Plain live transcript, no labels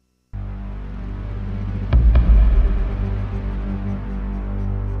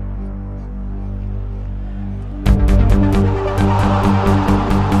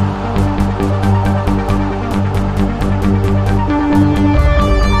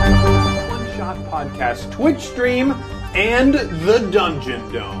podcast, Twitch stream, and the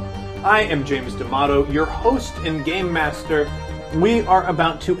Dungeon Dome. I am James D'Amato, your host and game master. We are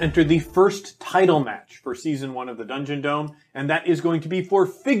about to enter the first title match for Season 1 of the Dungeon Dome, and that is going to be for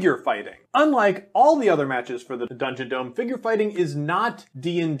figure fighting. Unlike all the other matches for the Dungeon Dome, figure fighting is not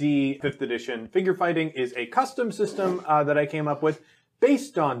D&D 5th edition. Figure fighting is a custom system that I came up with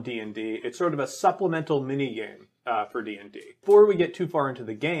based on D&D. It's sort of a supplemental mini-game for D&D. Before we get too far into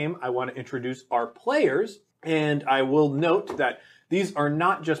the game, I want to introduce our players, and I will note that these are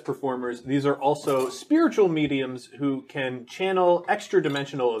not just performers, these are also spiritual mediums who can channel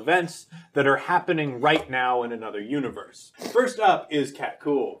extra-dimensional events that are happening right now in another universe. First up is Kat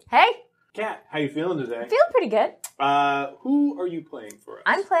Cool. Hey! Kat, how you feeling today? I'm feeling pretty good. Who are you playing for us?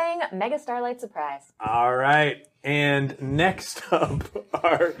 I'm playing Mega Starlight Surprise. All right. And next up,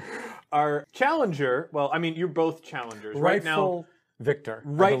 our challenger, well, I mean, you're both challengers. Right now, victor,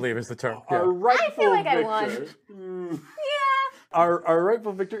 I believe is the term. Our Yeah. rightful I feel like victor, I won. Mm. Yeah. Our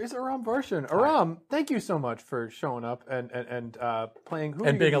rightful victor is Aram Varshan. Aram, thank you so much for showing up and playing.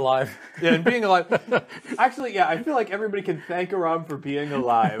 And being alive. Yeah, and being alive. Actually, yeah, I feel like everybody can thank Aram for being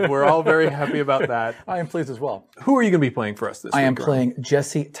alive. We're all very happy about that. I am pleased as well. Who are you going to be playing for us this week? I am Aram? playing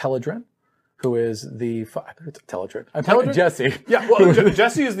Jessi Teladrin, who is the... It's Teladrin. I'm playing Jessi. Yeah, well,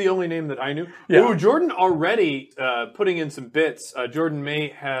 Jessi is the only name that I knew. Yeah. Ooh, Jordan already putting in some bits. Jordan may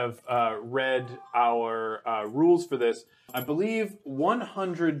have read our rules for this. I believe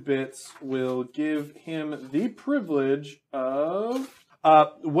 100 bits will give him the privilege of...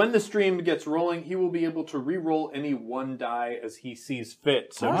 when the stream gets rolling, he will be able to re-roll any one die as he sees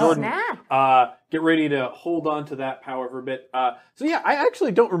fit. So Jordan, get ready to hold on to that power for a bit. So yeah, I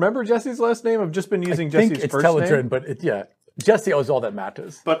actually don't remember Jessi's last name. I've just been using Jessi's first name. Teladrin, but Jessi is all that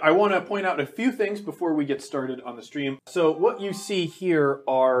matters. But I want to point out a few things before we get started on the stream. So what you see here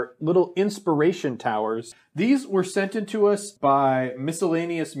are little inspiration towers. These were sent in to us by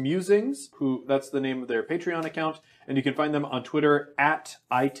Miscellaneous Musings, that's the name of their Patreon account, and you can find them on Twitter at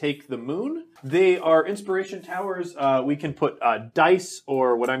 @ITakeTheMoon. They are inspiration towers. We can put dice,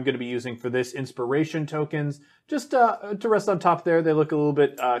 or what I'm going to be using for this, inspiration tokens, just to rest on top there. They look a little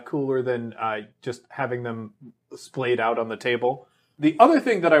bit cooler than just having them splayed out on the table. The other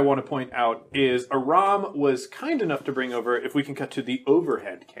thing that I want to point out is Aram was kind enough to bring over, if we can cut to the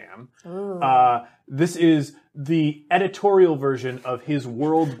overhead cam, this is the editorial version of his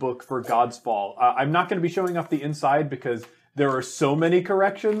world book for God's Fall. I'm not going to be showing off the inside because there are so many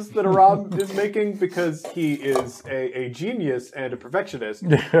corrections that Aram is making because he is a genius and a perfectionist.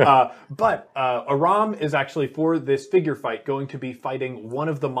 But Aram is actually, for this figure fight, going to be fighting one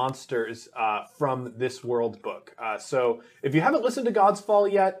of the monsters from this world book. So if you haven't listened to God's Fall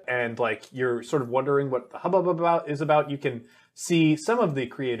yet, and you're sort of wondering what the hubbub is about, you can see some of the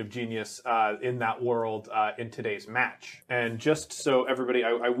creative genius in that world in today's match. And just so everybody,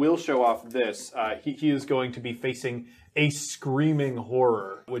 I will show off this. He is going to be facing a screaming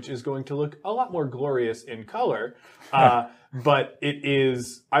horror, which is going to look a lot more glorious in color. But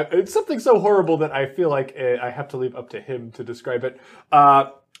it's something so horrible that I feel like I have to leave up to him to describe it.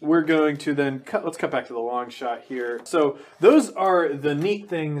 We're going to then let's cut back to the long shot here. So those are the neat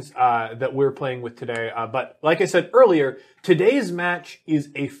things that we're playing with today. But like I said earlier, today's match is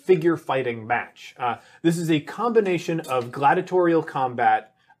a figure fighting match. This is a combination of gladiatorial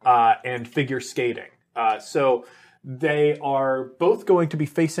combat and figure skating. So they are both going to be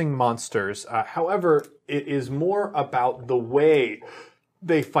facing monsters. However, it is more about the way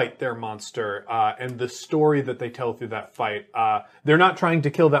they fight their monster and the story that they tell through that fight. They're not trying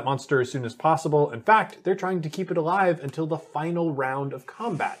to kill that monster as soon as possible. In fact, they're trying to keep it alive until the final round of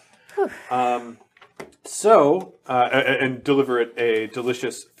combat. And deliver it a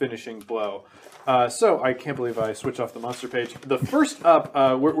delicious finishing blow. So I can't believe I switched off the monster page. The first up,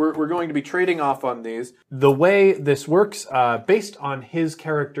 we're going to be trading off on these. The way this works, based on his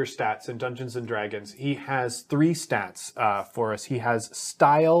character stats in Dungeons and Dragons, he has 3 stats for us. He has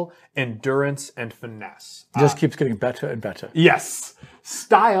style, endurance, and finesse. Just keeps getting better and better. Yes.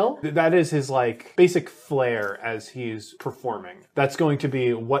 Style, that is his basic flair as he's performing. That's going to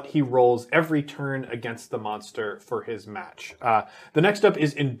be what he rolls every turn against the monster for his match. The next up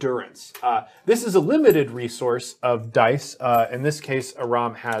is endurance. This is a limited resource of dice. In this case,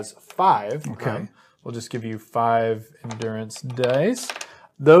 Aram has 5. Okay. We'll just give you 5 endurance dice.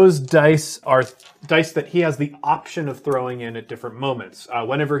 Those dice are dice that he has the option of throwing in at different moments.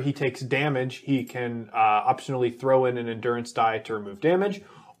 Whenever he takes damage, he can optionally throw in an endurance die to remove damage,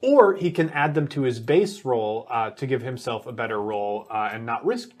 or he can add them to his base roll to give himself a better roll and not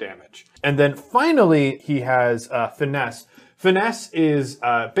risk damage. And then finally, he has finesse. Finesse is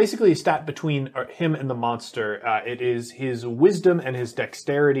basically a stat between him and the monster. It is his wisdom and his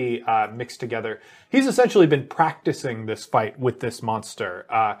dexterity mixed together. He's essentially been practicing this fight with this monster.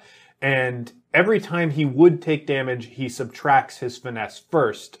 And every time he would take damage, he subtracts his finesse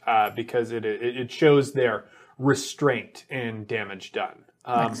first because it shows their restraint in damage done.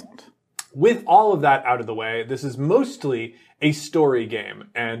 Excellent. With all of that out of the way, this is mostly a story game,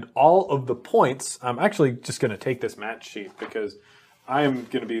 and all of the points, I'm actually just going to take this match sheet because I'm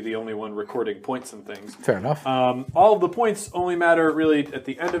going to be the only one recording points and things. Fair enough. All of the points only matter really at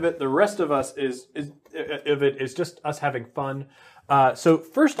the end of it. The rest of us is just us having fun. So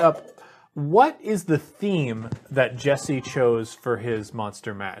first up, what is the theme that Jessi chose for his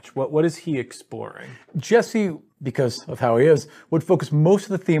monster match? What is he exploring? Jessi, because of how he is, would focus most of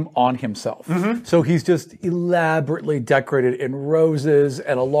the theme on himself. So he's just elaborately decorated in roses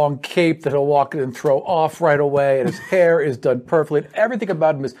and a long cape that he'll walk in and throw off right away, and his hair is done perfectly. And everything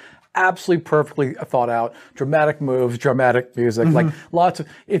about him is absolutely perfectly thought out. Dramatic moves, dramatic music, like lots of,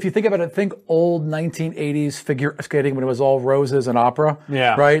 if you think about it, think old 1980s figure skating when it was all roses and opera.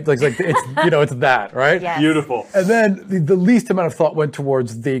 Yeah. Right? Like it's, it's that, right? Yes. Beautiful. And then the least amount of thought went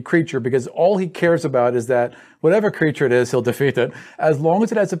towards the creature because all he cares about is that whatever creature it is, he'll defeat it, as long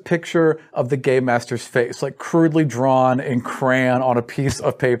as it has a picture of the game master's face, like crudely drawn in crayon on a piece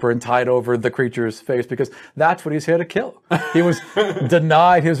of paper and tied over the creature's face, because that's what he's here to kill. He was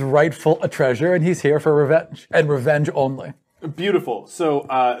denied his rightful treasure, and he's here for revenge, and revenge only. Beautiful. So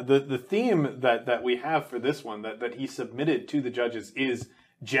the theme that we have for this one that he submitted to the judges is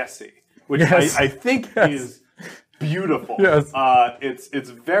Jessi, which Yes. I think is beautiful. Yes. It's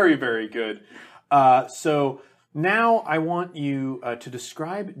very, very good. So now I want you to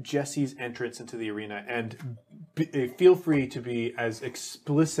describe Jessi's entrance into the arena, and feel free to be as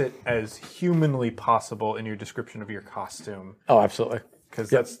explicit as humanly possible in your description of your costume. Oh, absolutely. Because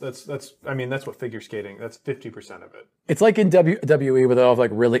that's what figure skating, that's 50% of it. It's like in WWE where they all have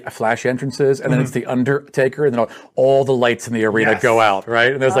like really flash entrances, and then it's the Undertaker, and then all the lights in the arena Yes. go out,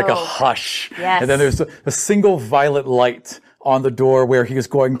 right? And there's like a hush. Yes. And then there's a single violet light on the door where he is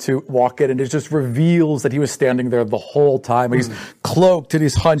going to walk in, and it just reveals that he was standing there the whole time. He's cloaked and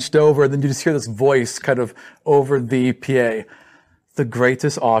he's hunched over, and then you just hear this voice kind of over the PA. The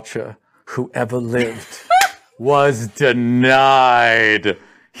greatest archer who ever lived was denied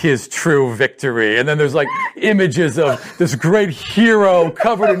his true victory. And then there's like images of this great hero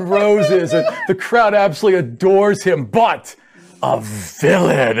covered in roses, and the crowd absolutely adores him, but a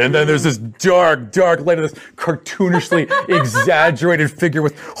villain. And then there's this dark light of this cartoonishly exaggerated figure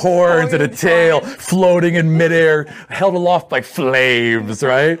with horns and a tail floating in midair, held aloft by flames,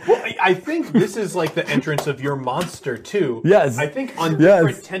 right? Well, I think this is like the entrance of your monster too. Yes. I think on Yes.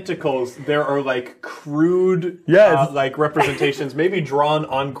 different tentacles there are like crude Yes. like representations, maybe drawn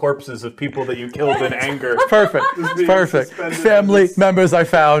on corpses of people that you killed in anger. Perfect. Just being Perfect. suspended Family in this- members I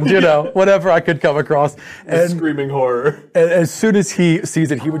found, whatever I could come across. the screaming horror. And as soon as he sees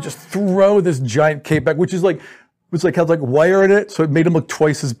it, he would just throw this giant cape back, which is like, had like wire in it, so it made him look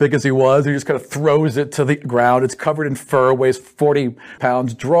twice as big as he was. He just kind of throws it to the ground. It's covered in fur, weighs 40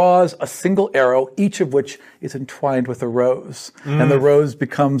 pounds, draws a single arrow, each of which is entwined with a rose. And the rose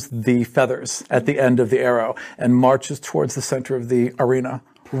becomes the feathers at the end of the arrow and marches towards the center of the arena,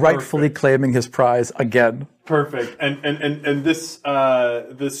 rightfully claiming his prize again. Perfect. And this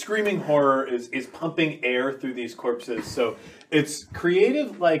the screaming horror is pumping air through these corpses. So it's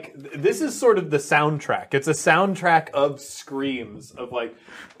creative, like this is sort of the soundtrack. It's a soundtrack of screams, of like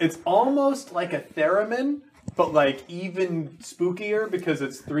it's almost like a theremin, but like even spookier because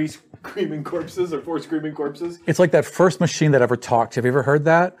it's 3 screaming corpses or 4 screaming corpses. It's like that first machine that ever talked. Have you ever heard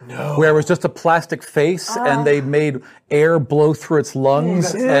that? No. Where it was just a plastic face and they made air blow through its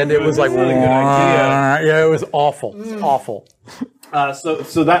lungs, and it was like, That's a really good idea. Yeah, it was awful. It's awful.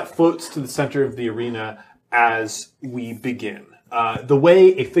 So that floats to the center of the arena as we begin. The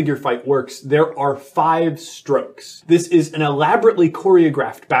way a figure fight works, there are 5 strokes. This is an elaborately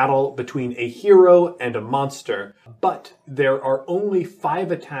choreographed battle between a hero and a monster, but there are only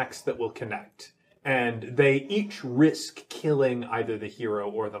 5 attacks that will connect, and they each risk killing either the hero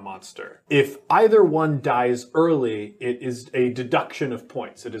or the monster. If either one dies early, it is a deduction of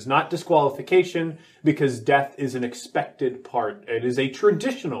points. It is not disqualification because death is an expected part. It is a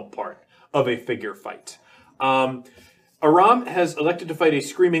traditional part of a figure fight. Aram has elected to fight a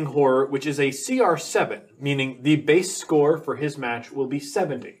screaming horror, which is a CR7, meaning the base score for his match will be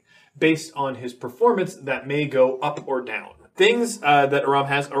 70. Based on his performance, that may go up or down. Things that Aram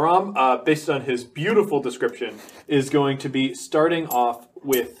has, based on his beautiful description, is going to be starting off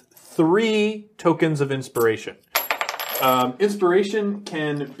with 3 tokens of inspiration. Inspiration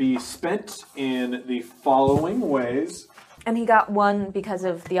can be spent in the following ways. And he got one because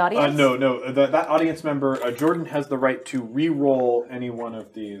of the audience? No. That audience member, Jordan, has the right to re-roll any one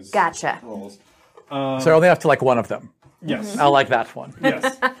of these rolls. So I only have to like one of them. Yes. I like that one.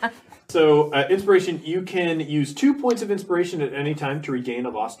 Yes. So, inspiration, you can use 2 points of inspiration at any time to regain a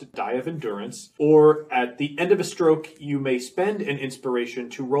lost die of endurance, or at the end of a stroke, you may spend an inspiration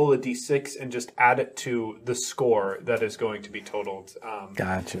to roll a d6 and just add it to the score that is going to be totaled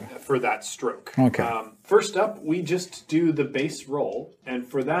Gotcha. for that stroke. Okay. First up, we just do the base roll, and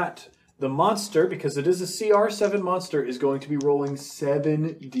for that, the monster, because it is a CR7 monster, is going to be rolling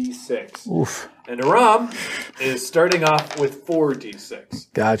 7d6. Oof. And Aram is starting off with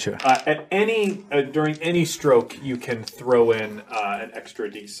 4d6. Gotcha. During any stroke, you can throw in an extra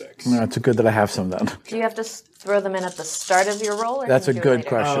d6. No, it's good that I have some then. Do you have to throw them in at the start of your roll? Or That's can a you do it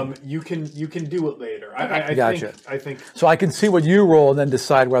good later? question. You can do it later. Okay. Gotcha. I think So I can see what you roll and then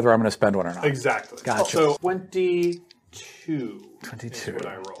decide whether I'm going to spend one or not. exactly. Gotcha. So 22. 22. Is what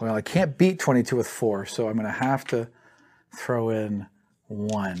I roll. Well, I can't beat 22 with 4, so I'm going to have to throw in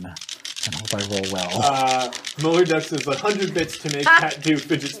 1 and hope I roll well. Muller Duck says 100 bits to make Cat do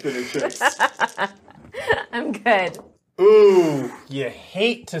fidget spinner tricks. I'm good. Ooh, you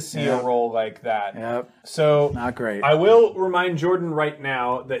hate to see a roll like that. Yep. So Not great. I will remind Jordan right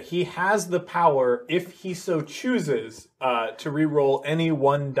now that he has the power, if he so chooses, to re-roll any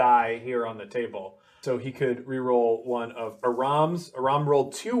one die here on the table. So he could re-roll one of Aram's. Aram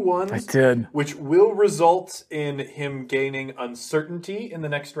rolled 2 ones. I did. Which will result in him gaining uncertainty in the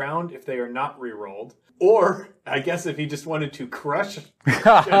next round if they are not re-rolled. Or, I guess if he just wanted to crush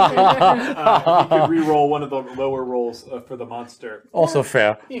Jessi, he could re-roll one of the lower rolls for the monster. Also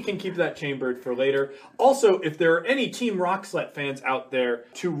fair. You can keep that chambered for later. Also, if there are any Team Rockslett fans out there,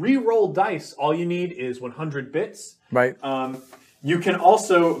 to re-roll dice, all you need is 100 bits. Right. You can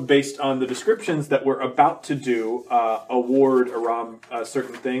also, based on the descriptions that we're about to do, award Aram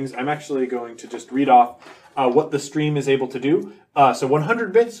certain things. I'm actually going to just read off what the stream is able to do. So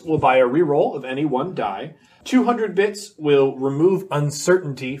 100 bits will buy a reroll of any one die. 200 bits will remove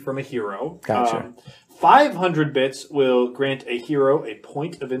uncertainty from a hero. Gotcha. 500 bits will grant a hero a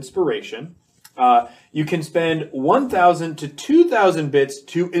point of inspiration. You can spend 1,000 to 2,000 bits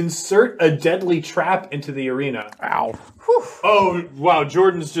to insert a deadly trap into the arena. Ow. Whew. Oh, wow,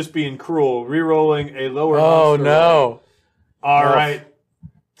 Jordan's just being cruel. Rerolling a lower Oh, monster roll. no. All right.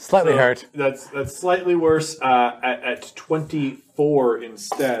 Slightly So hurt. That's slightly worse at 24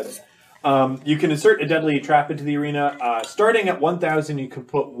 instead. You can insert a deadly trap into the arena. Starting at 1,000, you can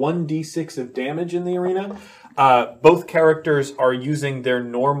put 1d6 of damage in the arena. Both characters are using their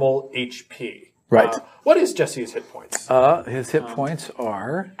normal HP. Right. What is Jesse's hit points? His hit points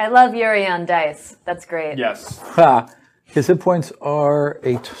are... I love Yuri on dice. That's great. Yes. His hit points are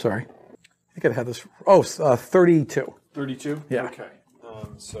 8. Sorry. I think I had this... 32. 32? Yeah. Okay.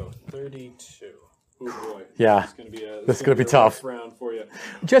 So 32. Oh boy. Yeah. It's going to be a, This is gonna be a tough. rough round for you.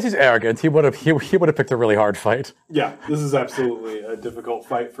 Jesse's arrogant. He would have picked a really hard fight. Yeah, this is absolutely a difficult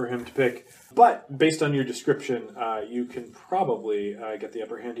fight for him to pick. But based on your description, you can probably get the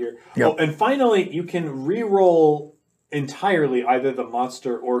upper hand here. Yep. Oh, and finally, you can re-roll entirely either the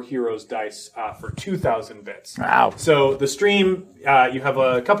monster or hero's dice for 2,000 bits. Wow. So the stream, you have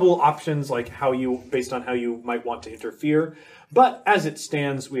a couple options like based on how you might want to interfere. But as it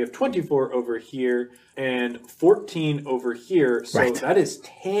stands, we have 24 over here and 14 over here. So Right. that is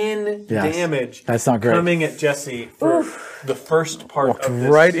 10 Yes. damage That's not great. coming at Jessi for the first part of this.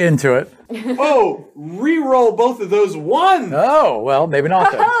 Right into it. Oh, re-roll both of those ones. Oh, well, maybe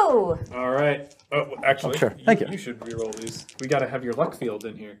not then. Oh! All right. Oh, actually, sure. Thank you. You should re-roll these. We got to have your luck field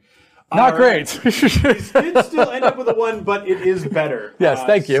in here. Not All right. great. Did still end up with a 1, but it is better. Yes,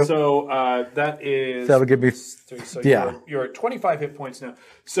 thank you. So that is... That'll give me... So Yeah. you're at 25 hit points now.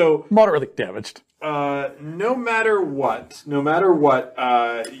 So Moderately damaged. no matter what,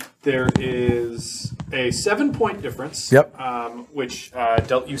 there is a 7-point difference. Yep. Which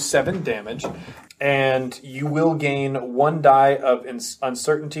dealt you 7 damage, and you will gain 1 die of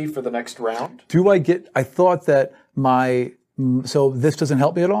uncertainty for the next round. Do I get... I thought that my... So this doesn't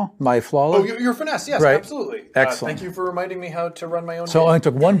help me at all? My flawless? Oh, your finesse, yes, Right. absolutely. Excellent. Thank you for reminding me how to run my own. So I game. only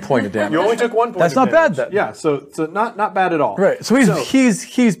took 1 point of damage. You only took 1 point. That's of not bad damage. then. Yeah, so not bad at all. Right. So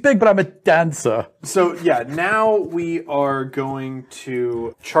he's big, but I'm a dancer. So yeah, now we are going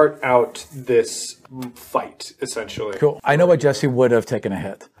to chart out this fight essentially. Cool. I know why Jessi would have taken a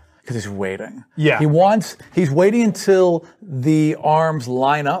hit. because he's waiting. Yeah. He's waiting until the arms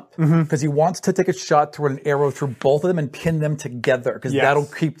line up because he wants to take a shot to run an arrow through both of them and pin them together because that'll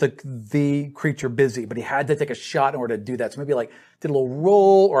keep the creature busy. But he had to take a shot in order to do that. So maybe like did a little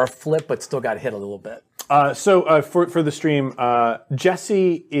roll or a flip, but still got hit a little bit. For the stream,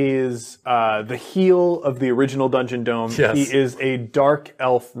 Jessi is the heel of the original Dungeon Dome. Yes. He is a dark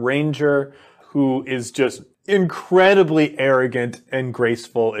elf ranger who is just incredibly arrogant and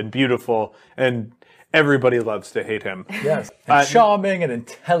graceful and beautiful, and everybody loves to hate him. Yes, and charming and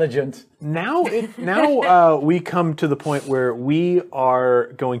intelligent. Now we come to the point where we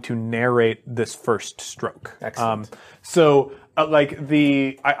are going to narrate this first stroke. Excellent.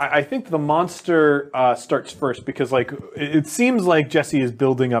 I think the monster starts first because like it seems like Jessi is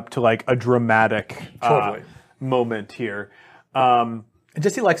building up to like a dramatic moment here. And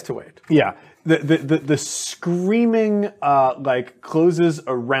Jessi likes to wait. Yeah. The screaming like closes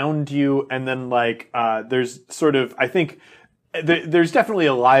around you, and then like there's sort of I think there's definitely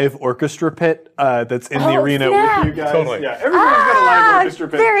a live orchestra pit that's in the arena with you guys. Totally. Yeah, everybody's got a live orchestra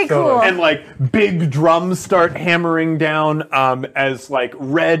pit. Very cool. And like big drums start hammering down as like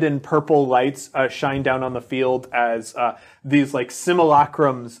red and purple lights shine down on the field as these like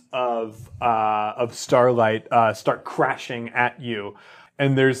simulacrums of Starlight start crashing at you.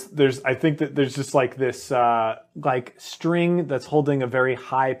 And I think that there's just like this like string that's holding a very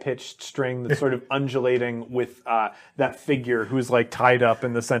high pitched string that's sort of undulating with that figure who's like tied up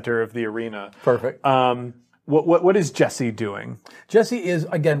in the center of the arena. Perfect. What is Jessi doing? Jessi is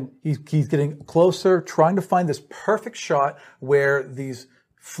again. He's getting closer, trying to find this perfect shot where these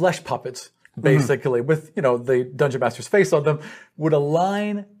flesh puppets, basically, with the dungeon master's face on them, would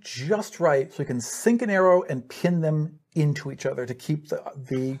align just right so he can sink an arrow and pin them into each other to keep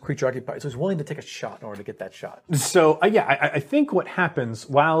the creature occupied. So he's willing to take a shot in order to get that shot. So I think what happens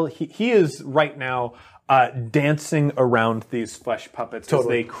while he is right now dancing around these flesh puppets as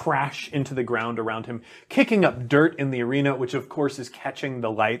they crash into the ground around him, kicking up dirt in the arena, which of course is catching the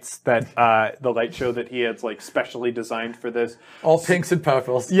lights that the light show that he has like specially designed for this. All pinks and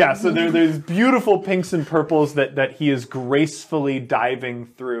purples. Yeah, so there's beautiful pinks and purples that he is gracefully diving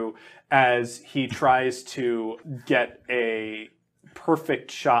through as he tries to get a perfect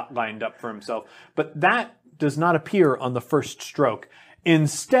shot lined up for himself. But that does not appear on the first stroke.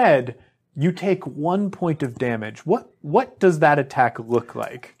 Instead, you take 1 point of damage. What does that attack look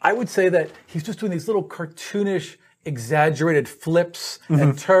like? I would say that he's just doing these little cartoonish, exaggerated flips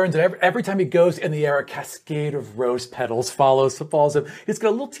and turns, and every time he goes in the air, a cascade of rose petals falls him. He's got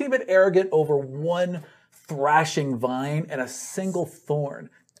a little teeny bit arrogant over one thrashing vine and a single thorn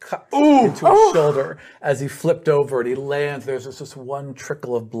cut into his shoulder as he flipped over and he lands. There's just one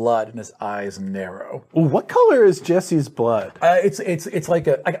trickle of blood and his eyes narrow. Ooh, what color is Jessi's blood? It's like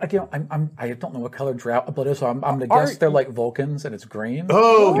I don't know what color drought blood is, so I'm gonna guess they're like Vulcans and it's green.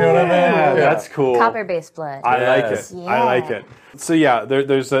 Oh, you know what I mean? Yeah. That's cool. Copper-based blood. I like it. Yeah. I like it. So yeah,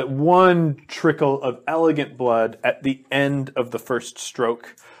 there's that one trickle of elegant blood at the end of the first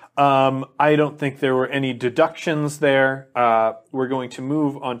stroke. I don't think there were any deductions there. We're going to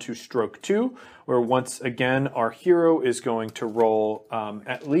move on to stroke 2, where once again our hero is going to roll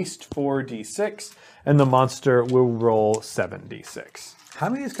at least 4d6, and the monster will roll 7d6. How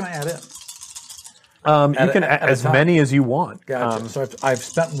many can I add in? You can add as many as you want. Gotcha. So I've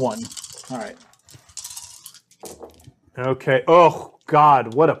spent one. All right. Okay. Oh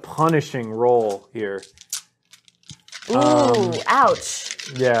God, what a punishing roll here. Ooh, ouch.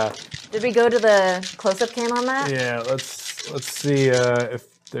 Yeah. Did we go to the close-up cam on that? Yeah, let's see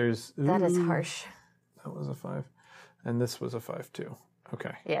if there's... That is harsh. That was a 5. And this was a 5 too.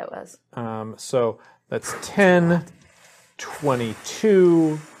 Okay. Yeah, it was. So that's 10,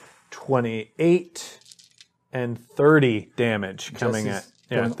 22, 28, and 30 damage coming at...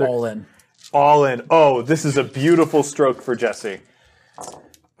 Yeah, all in. All in. Oh, this is a beautiful stroke for Jessi.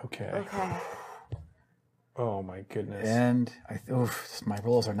 Okay. Oh my goodness! And my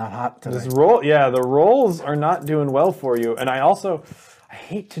rolls are not hot today. The rolls are not doing well for you. And I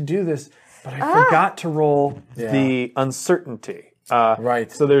hate to do this, but I forgot to roll the uncertainty. Right.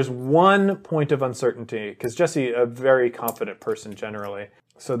 So there's 1 point of uncertainty because Jessi, a very confident person generally.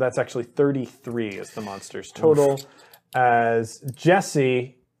 So that's actually 33 is the monster's total. As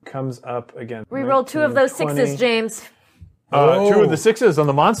Jessi comes up again. We rolled 2 of those 6s, James. 2 of the 6s on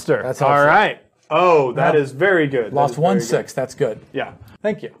the monster. That's all right. Oh, that is very good. Lost 1 6. That's good. Yeah.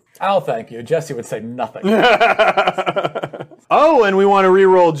 Thank you. I'll thank you. Jessi would say nothing. Oh, and we want to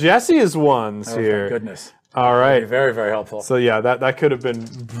re-roll Jessi's ones here. Thank goodness. All right. Very, very helpful. So yeah, that could have been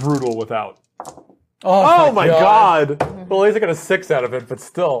brutal without. Oh my god! Well, at least I got a 6 out of it, but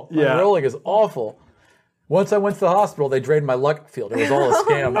still, my rolling is awful. Once I went to the hospital, they drained my luck field. It was all a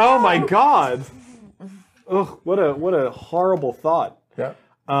scam. Oh my god! Ugh, what a horrible thought. Yeah.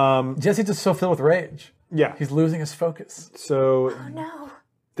 Jesse's just so filled with rage. Yeah. He's losing his focus. So Oh no.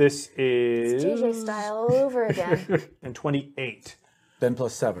 this is It's JJ style all over again. and 28. Then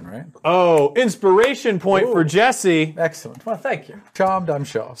plus 7, right? Oh, inspiration point for Jessi. Excellent. Well, thank you. Charmed, I'm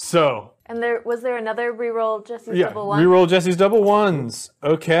sure. So And was there another reroll Jesse's yeah, double one? reroll Jessie's double ones.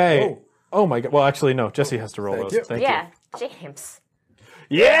 Okay. Oh my god. Well, actually, no. Jessi has to roll those. you. Thank Yeah, James.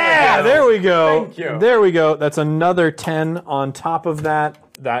 you. Yeah, there we go. Thank you. There we go. That's another 10 on top of that.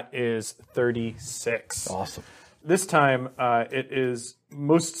 That is 36. Awesome. This time, it is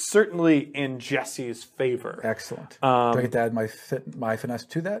most certainly in Jessie's favor. Excellent. Do I get to add my finesse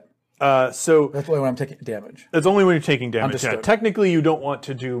to that? So That's only when I'm taking damage. it's only when you're taking damage. Yeah, Understood. technically, you don't want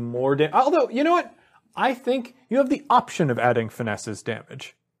to do more damage. Although, you know what? I think you have the option of adding finesse's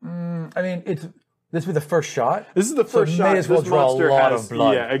damage. I mean, this will be the first shot. This is the first so shot. May as well This draw monster a lot has, of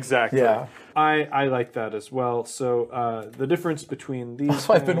blood. Yeah, exactly. Yeah. I like that as well. So the difference between these.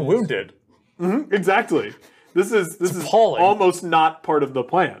 So I've been wounded. Exactly. This is appalling. almost not part of the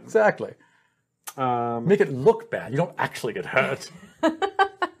plan. Exactly. Make it look bad. You don't actually get hurt.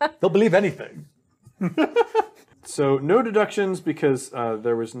 They'll believe anything. So no deductions because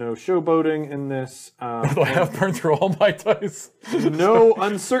there was no showboating in this. Although I have burned through all my dice. No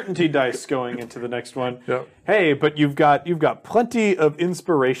uncertainty dice going into the next one. Yep. Hey, but you've got plenty of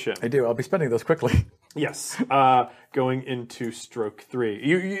inspiration. I do. I'll be spending those quickly. Yes. Going into stroke 3.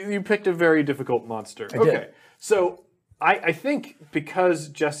 You picked a very difficult monster. I did. So I think because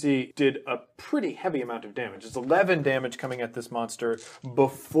Jessi did a pretty heavy amount of damage, it's 11 damage coming at this monster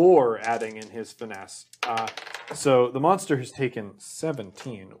before adding in his finesse. So the monster has taken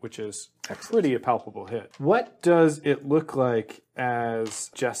 17, which is a pretty palpable hit. What does it look like as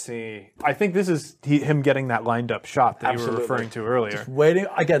Jessi? I think this is him getting that lined up shot that you were referring to earlier. Waiting.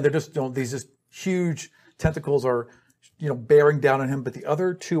 Again, they're just, these just huge tentacles are, bearing down on him, but the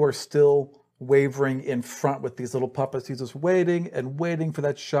other two are still wavering in front with these little puppets. He's just waiting and waiting for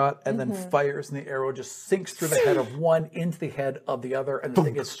that shot, and then fires, and the arrow just sinks through the head of one into the head of the other, and the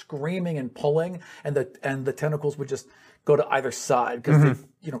thing is screaming and pulling, and the tentacles would just go to either side because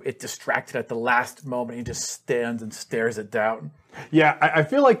it distracted at the last moment. He just stands and stares it down. Yeah, I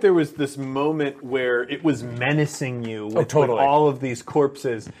feel like there was this moment where it was menacing you with all of these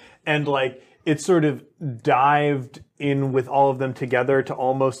corpses, and it sort of dived in with all of them together to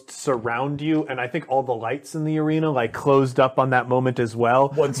almost surround you, and I think all the lights in the arena closed up on that moment as well.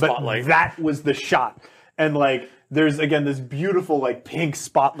 One spotlight. But that was the shot. And there's again this beautiful pink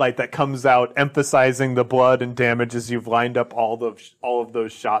spotlight that comes out, emphasizing the blood and damage as you've lined up all of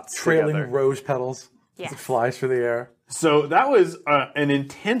those shots Trailing together. rose petals as it flies through the air. So that was an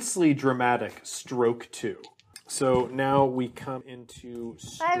intensely dramatic stroke 2. So now we come into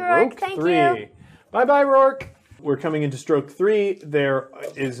stroke Rourke. Thank 3. you. Bye, Rourke. We're coming into stroke 3. There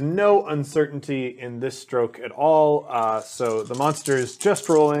is no uncertainty in this stroke at all. So the monster is just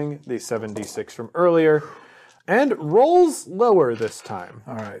rolling the 7d6 from earlier and rolls lower this time.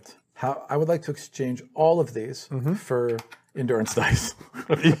 All right. I would like to exchange all of these for endurance dice.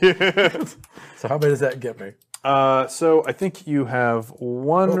 So how many does that get me? So I think you have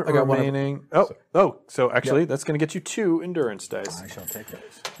one I got remaining. So actually, that's going to get you 2 endurance dice. I shall take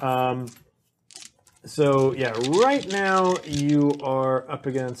those. So yeah, right now you are up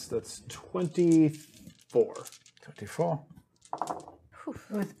against 24. 24.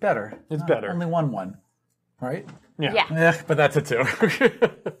 It's better. It's better. Only 1-1, right? Yeah. Yeah, but that's a 2.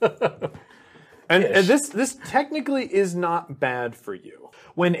 And this technically is not bad for you.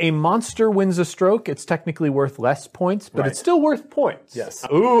 When a monster wins a stroke, it's technically worth less points, but it's still worth points. Yes.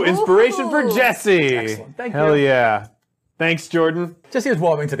 Ooh, inspiration for Jessi. Excellent. Thank Hell you. yeah. Thanks, Jordan. Jesse was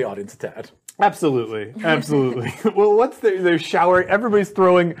warming to the audience a tad. Absolutely. Well, what's their shower? Everybody's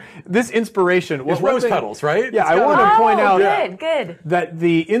throwing this inspiration. It's rose petals, right? Yeah, I want to point out good. that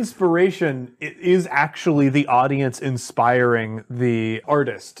the inspiration is actually the audience inspiring the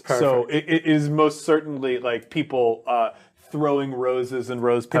artist. Perfect. So it is most certainly people throwing roses and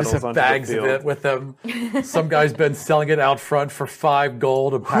rose They petals just have onto bags the field. of it with them. Some guy's been selling it out front for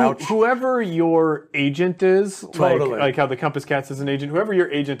 $5 a pouch. Whoever your agent is, Totally. like how the Compass Cats is an agent, whoever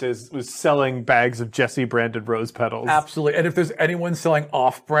your agent is was selling bags of Jessi branded rose petals. Absolutely. And if there's anyone selling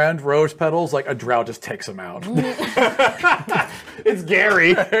off-brand rose petals, a drow just takes them out. It's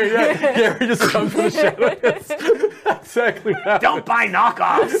Gary. Gary just comes from the shadows. Exactly. Don't buy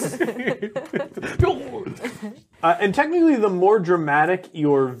knockoffs. And technically, the more dramatic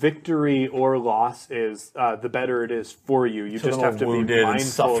your victory or loss is, the better it is for you. You just have to be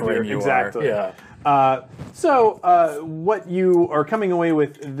mindful of your exactly. Yeah. So what you are coming away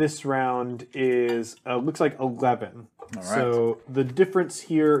with this round is looks like 11. All right. So the difference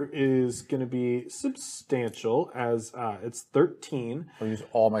here is going to be substantial, as it's 13. I'll use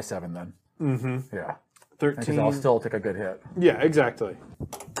all my 7 then. Mm-hmm. Yeah. 13. Because I'll still take a good hit. Yeah, exactly.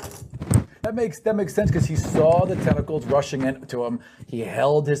 That makes sense because he saw the tentacles rushing into him. He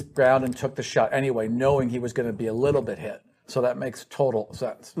held his ground and took the shot anyway, knowing he was going to be a little bit hit. So that makes total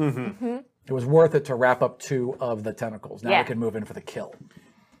sense. Mm-hmm. It was worth it to wrap up 2 of the tentacles. Now I can move in for the kill.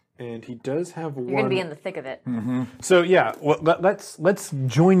 And he does have one. You're going to be in the thick of it. Mm-hmm. So yeah, well, let's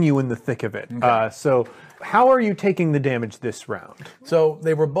join you in the thick of it. Okay. So how are you taking the damage this round? So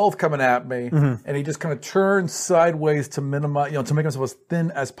they were both coming at me, and he just kind of turned sideways to minimize, to make himself as thin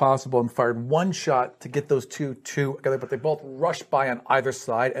as possible, and fired one shot to get those two together. But they both rushed by on either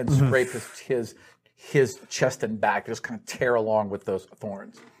side and scraped his chest and back, just kind of tear along with those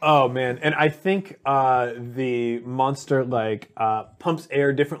thorns. Oh man, and I think the monster pumps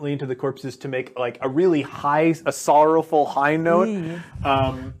air differently into the corpses to make a really high, a sorrowful high note.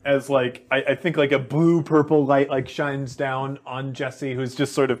 As I think a blue purple light shines down on Jessi, who's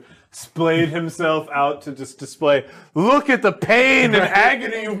just sort of splayed himself out to just display. Look at the pain and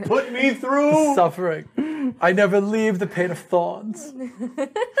agony you put me through. Suffering. I never leave the pain of thorns.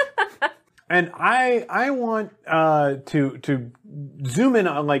 And I want to zoom in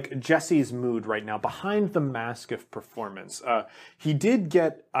on Jessi's mood right now behind the mask of performance. He did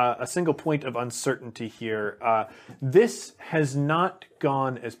get a single point of uncertainty here. This has not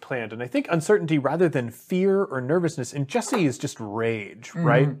gone as planned, and I think uncertainty rather than fear or nervousness. And Jessi is just rage,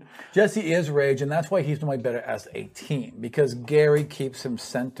 right? Jessi is rage, and that's why he's normally better as a team because Gary keeps him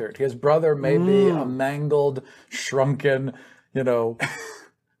centered. His brother may be a mangled, shrunken,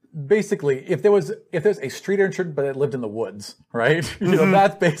 Basically, if there's a street urchin but it lived in the woods, right?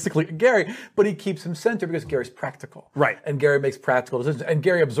 That's basically Gary. But he keeps him centered because Gary's practical, right? And Gary makes practical decisions, and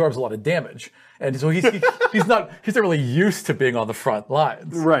Gary absorbs a lot of damage, and so he's not really used to being on the front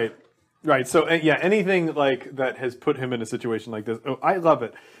lines, right? Right. So anything that has put him in a situation like this, I love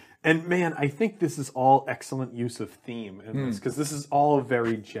it. And man, I think this is all excellent use of theme in this because this is all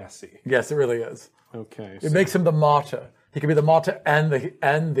very Jessi. Yes, it really is. Okay, it makes him the martyr. He can be the martyr and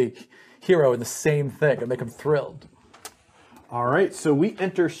the hero in the same thing and make him thrilled. All right, so we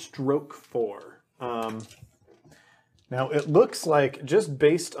enter stroke 4. Now, it looks like, just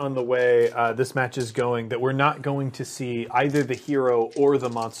based on the way this match is going, that we're not going to see either the hero or the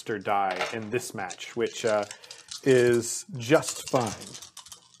monster die in this match, which is just fine.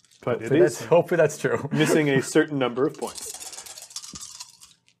 But hopefully that's true. Missing a certain number of points.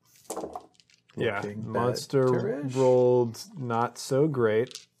 Yeah, monster rolled not so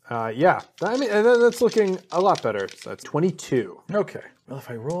great. I mean, that's looking a lot better. So that's 22. Okay. Well, if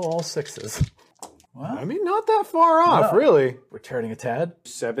I roll all 6s. Well, I mean, not that far off, really. Returning a tad.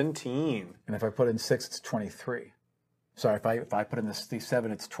 17. And if I put in 6, it's 23. Sorry, if I put in these 7,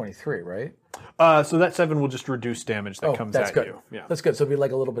 it's 23, right? So that 7 will just reduce damage that comes at good. you. Yeah, that's good. So it'll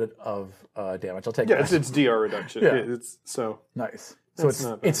be a little bit of damage. I'll take it. Yeah, it's DR reduction. Yeah. It's so nice.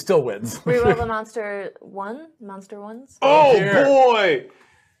 So it still wins. Reroll the monster ones. Oh boy,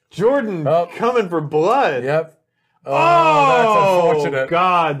 Jordan coming for blood. Yep. Oh, that's unfortunate.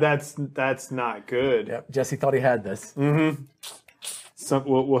 God, that's not good. Yep. Jessi thought he had this. Mm-hmm.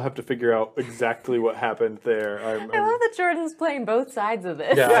 We'll have to figure out exactly what happened there. I love that Jordan's playing both sides of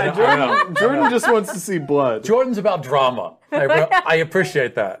this. Yeah, Jordan just wants to see blood. Jordan's about drama. I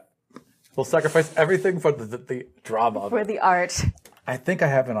appreciate that. We'll sacrifice everything for the drama. For the art. I think I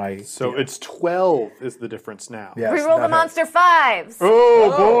have an idea. So it's 12 is the difference now. Yes, reroll the monster 5s.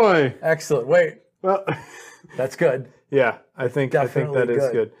 Oh boy! Excellent. Wait. Well, that's good. Yeah, I think that is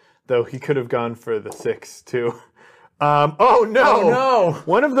good. Though he could have gone for the 6 too. Oh no!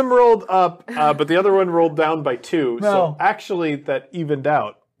 One of them rolled up, but the other one rolled down by 2. No. So actually, that evened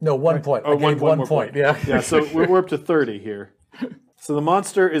out. No, 1 point. Oh, one more point. Yeah. Yeah. So we're up to 30 here. So the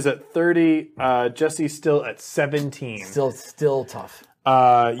monster is at 30. Jessi's still at 17. Still tough.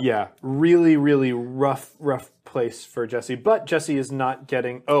 Yeah. Really, really rough place for Jessi. But Jessi is not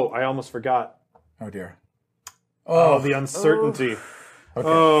getting. Oh, I almost forgot. Oh dear. Oh, the uncertainty. Okay.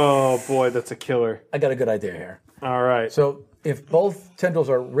 Oh boy, that's a killer. I got a good idea here. All right. So if both tendrils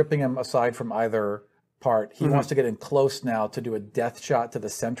are ripping him aside from either part, he wants to get in close now to do a death shot to the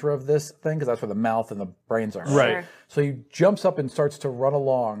center of this thing, because that's where the mouth and the brains are. Right. So he jumps up and starts to run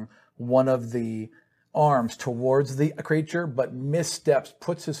along one of the arms towards the creature, but missteps,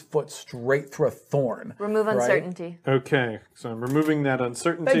 puts his foot straight through a thorn. Remove right? uncertainty. Okay, so I'm removing that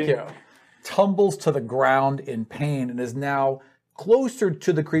uncertainty. Thank you. Tumbles to the ground in pain and is now closer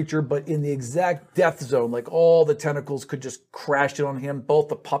to the creature, but in the exact death zone. Like all the tentacles could just crash in on him. Both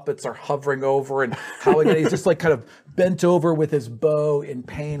the puppets are hovering over and howling. And he's just like kind of bent over with his bow in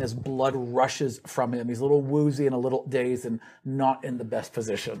pain as blood rushes from him. He's a little woozy and a little dazed and not in the best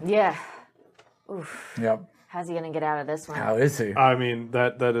position. Yeah. Oof. Yep. How's he gonna get out of this one? How is he? I mean,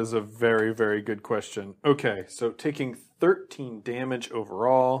 that is a very, very good question. Okay, so taking 13 damage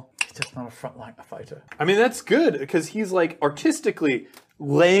overall. He's just not a frontline fighter. I mean, that's good because he's like artistically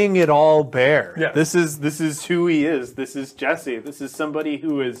laying it all bare. Yeah. This is who he is. This is Jessi. This is somebody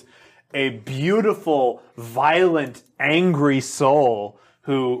who is a beautiful, violent, angry soul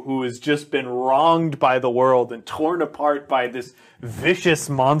who has just been wronged by the world and torn apart by this vicious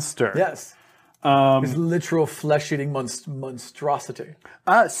monster. Yes. His literal flesh-eating monstrosity.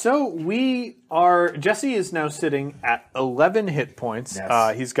 So Jessi is now sitting at 11 hit points.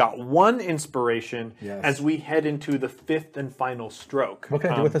 Yes. He's got 1 inspiration Yes. as we head into the 5th and final stroke. What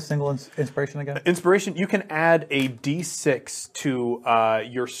can I do with a single inspiration again? Inspiration, you can add a d6 to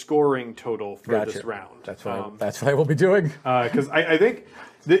your scoring total for this round. That's what I will be doing. Because I think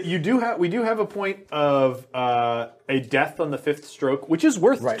that we do have a point of a death on the 5th stroke, which is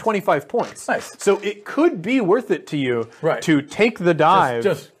worth 25 points. Nice. So it could be worth it to you Right. to take the dive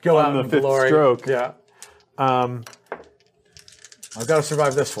Just go on out the in 5th glory. stroke. Yeah. I've got to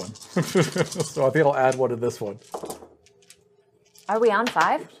survive this one. So I think I'll add one to this one. Are we on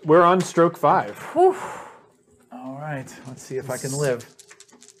 5? We're on stroke 5. Whew. All right. Let's see if I can live.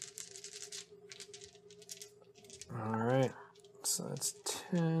 All right. So that's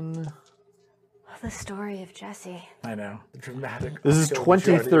 10. The story of Jessi. I know. The dramatic. This is ongoing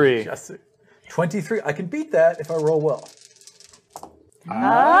journey of 23. Jessi. 23. I can beat that if I roll well.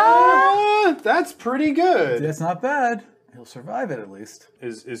 That's pretty good. That's not bad. He'll survive it at least.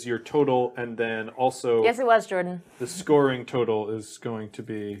 Is your total, and then also Yes, it was, Jordan. the scoring total is going to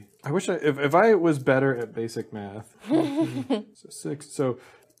be. I wish if I was better at basic math. So 6. So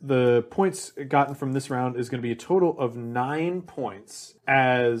the points gotten from this round is going to be a total of 9 points.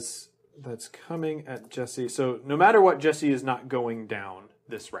 As that's coming at Jessi. So no matter what, Jessi is not going down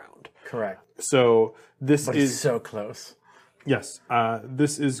this round. Correct. So this But is he's so close. Yes,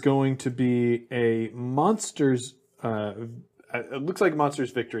 this is going to be a monster's. It looks like a monster's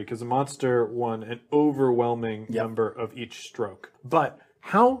victory because the monster won an overwhelming number of each stroke. But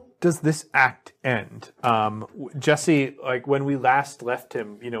how does this act end? Jessi, like when we last left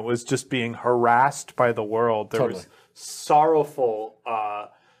him, was just being harassed by the world. There was sorrowful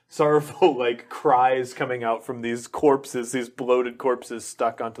like cries coming out from these corpses, these bloated corpses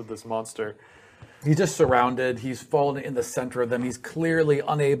stuck onto this monster. He's just surrounded. He's fallen in the center of them. He's clearly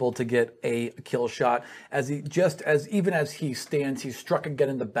unable to get a kill shot. Even as he stands, he's struck again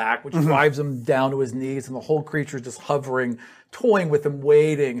in the back, which drives him down to his knees, and the whole creature is just hovering, toying with him,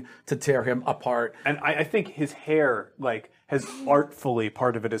 waiting to tear him apart. And I think his hair, has artfully,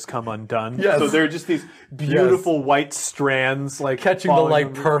 part of it has come undone. Yes. So there are just these beautiful white strands, Catching the falling light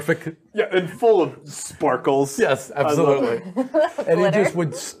on- perfect. Yeah, and full of sparkles. Yes, absolutely. And he Glitter. just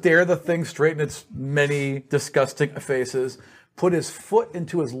would stare the thing straight in its many disgusting faces, put his foot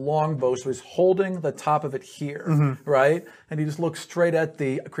into his longbow, so he's holding the top of it here, right? And he just looks straight at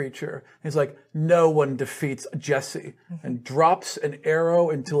the creature. He's like, no one defeats Jessi, and drops an arrow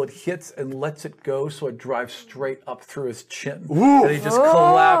until it hits and lets it go so it drives straight up through his chin. And he just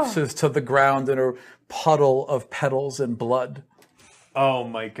collapses to the ground in a puddle of petals and blood. Oh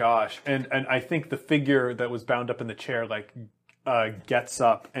my gosh. And I think the figure that was bound up in the chair, gets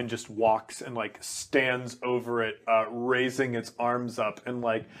up and just walks and stands over it, raising its arms up, and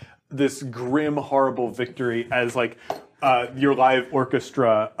this grim, horrible victory as your live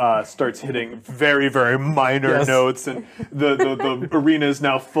orchestra starts hitting very, very minor notes, and the arena is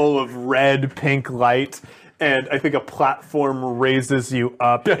now full of red, pink light, and I think a platform raises you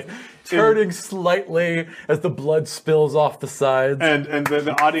up. Turning slightly as the blood spills off the sides. And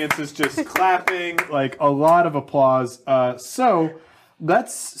the audience is just clapping, a lot of applause. So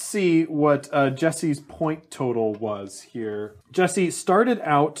let's see what Jessi's point total was here. Jessi started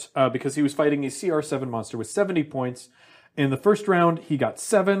out, because he was fighting a CR7 monster, with 70 points. In the first round, he got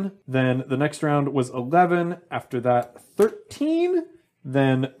 7. Then the next round was 11. After that, 13.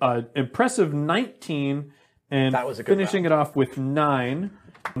 Then an impressive 19. And That was a good finishing it off with 9.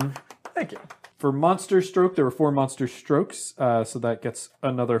 Thank you. For Monster Stroke, there were 4 Monster Strokes, so that gets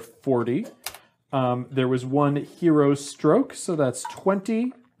another 40. There was 1 Hero Stroke, so that's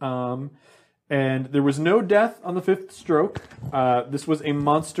 20. And there was no death on the 5th stroke. This was a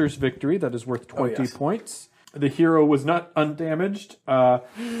monster's victory that is worth 20 points. The hero was not undamaged.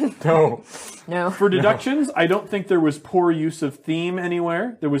 No. For deductions, I don't think there was poor use of theme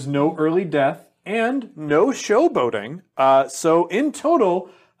anywhere. There was no early death and no showboating. So in total,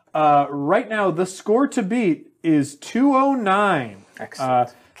 right now, the score to beat is 209.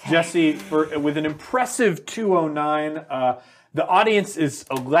 Excellent. Jessi, with an impressive 209. The audience is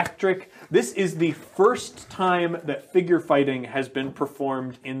electric. This is the first time that figure fighting has been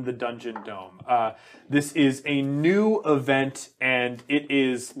performed in the Dungeon Dome. This is a new event, and it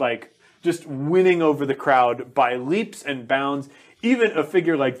is like just winning over the crowd by leaps and bounds. Even a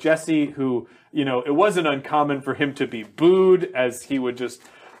figure like Jessi, who, it wasn't uncommon for him to be booed, as he would just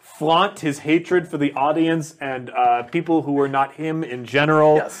flaunt his hatred for the audience and people who were not him in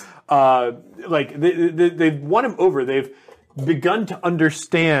general. Yes. They've won him over. They've begun to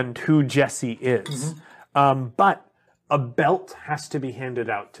understand who Jessi is. But a belt has to be handed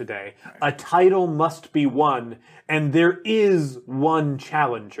out today. A title must be won, and there is one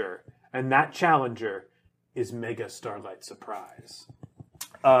challenger, and that challenger is Mega Starlight Surprise.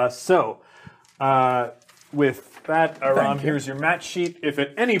 With that, Aram, here's your match sheet. If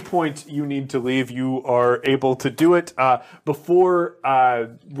at any point you need to leave, you are able to do it. Before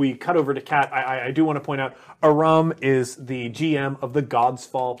we cut over to Kat, I do want to point out, Aram is the GM of the God's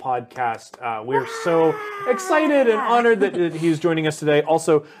Fall podcast. We're so excited and honored that he's joining us today.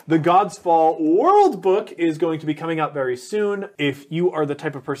 Also, the God's Fall World Book is going to be coming out very soon. If you are the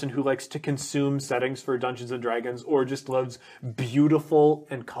type of person who likes to consume settings for Dungeons & Dragons or just loves beautiful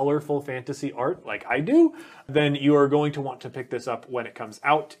and colorful fantasy art like I do, then you are going to want to pick this up when it comes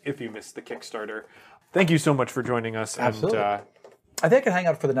out if you missed the Kickstarter. Thank you so much for joining us. Absolutely. And, I think I can hang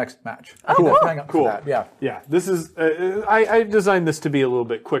out for the next match. Cool. Hang out for that. Yeah. Yeah, this is, I designed this to be a little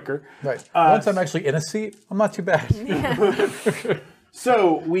bit quicker. Right. Once I'm actually in a seat, I'm not too bad.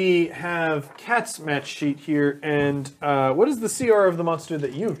 So we have Kat's match sheet here, and what is the CR of the monster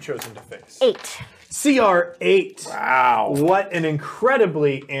that you've chosen to face? 8. CR 8. Wow. What an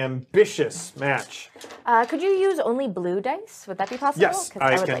incredibly ambitious match. Could you use only blue dice? Would that be possible? Yes, 'Cause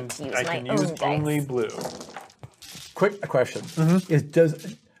I would can, like to use I my can own use dice. only blue. Quick question.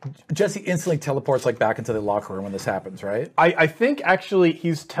 Does Jessi instantly teleports back into the locker room when this happens, right? I think actually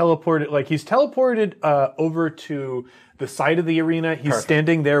he's teleported over to the side of the arena. He's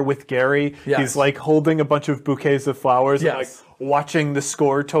standing there with Gary. Yes. He's holding a bunch of bouquets of flowers and watching the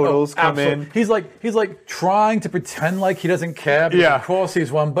score totals come in. He's trying to pretend like he doesn't care, because of course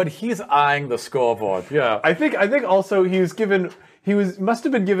he's won, but he's eyeing the scoreboard. Yeah. I think also must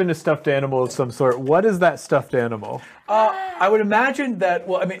have been given a stuffed animal of some sort. What is that stuffed animal? I would imagine that,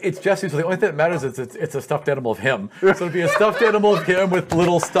 it's Jessi, so the only thing that matters is it's a stuffed animal of him. So it'd be a stuffed animal of him with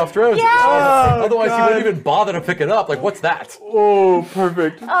little stuffed roses. Yes! Otherwise, he wouldn't even bother to pick it up. What's that? Oh,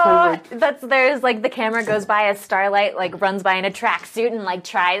 perfect. There's the camera goes by as Starlight runs by in a tracksuit and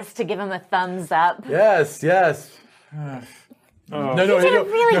tries to give him a thumbs up. Yes. You did a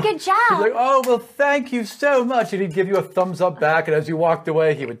really good job. He's like, oh, well, thank you so much. And he'd give you a thumbs up back, and as you walked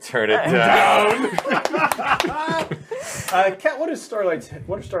away, he would turn it down. Kat, what are Starlight's hit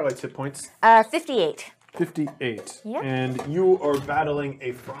points? 58. 58. Yep. And you are battling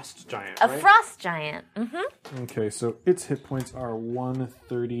a frost giant, A right? frost giant. Mm-hmm. Okay, so its hit points are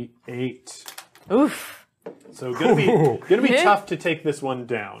 138. Oof. So gonna be tough to take this one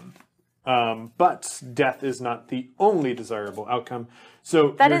down. But death is not the only desirable outcome.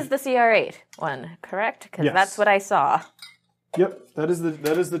 So that is the CR8 one, correct? Because that's what I saw. Yep, that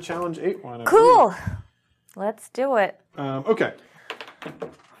is the challenge 8 one. Cool. Let's do it. Okay.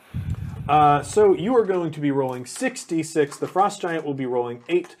 So you are going to be rolling 6d6. The frost giant will be rolling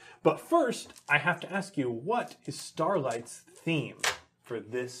 8. But first, I have to ask you, what is Starlight's theme for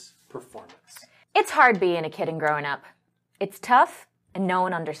this performance? It's hard being a kid and growing up. It's tough, and no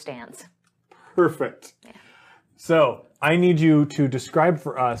one understands. Perfect. Yeah. So I need you to describe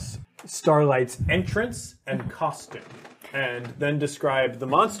for us Starlight's entrance and costume, and then describe the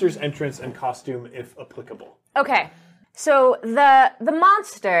monster's entrance and costume if applicable. Okay. So the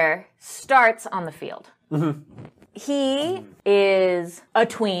monster starts on the field. Mm-hmm. He is a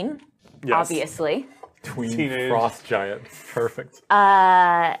tween, obviously. Tween Teenage. Frost giant. Perfect.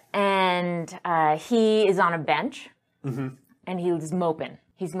 And he is on a bench, and he's moping.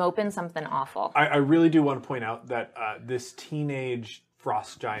 He's moping something awful. I really do want to point out that this teenage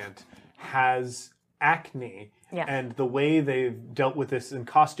frost giant has acne, and the way they've dealt with this in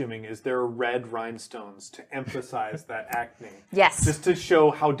costuming is there are red rhinestones to emphasize that acne. Yes. Just to show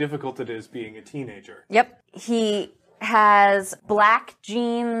how difficult it is being a teenager. Yep. He has black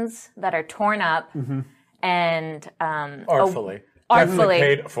jeans that are torn up and Artfully. artfully Definitely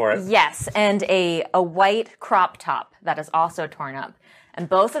paid for it. Yes, and a white crop top that is also torn up. And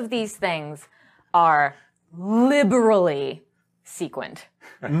both of these things are liberally sequined.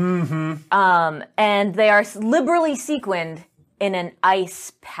 And they are liberally sequined in an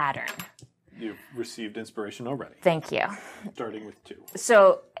ice pattern. You've received inspiration already. Thank you. Starting with 2.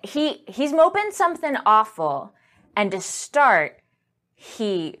 So he's moping something awful, and to start,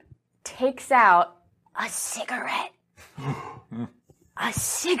 he takes out a cigarette. A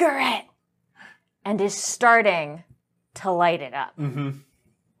cigarette. And is starting to light it up.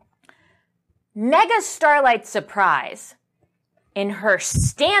 Mega Starlight Surprise, in her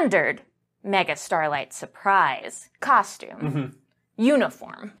standard Mega Starlight Surprise costume,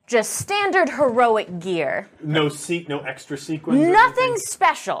 uniform, just standard heroic gear. No extra sequins? Nothing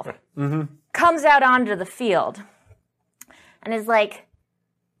special. Comes out onto the field and is like,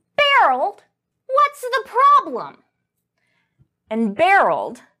 Barreled, what's the problem? And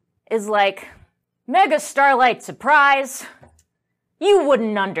Barreled is like, Mega Starlight Surprise, you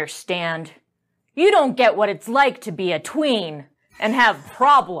wouldn't understand. You don't get what it's like to be a tween and have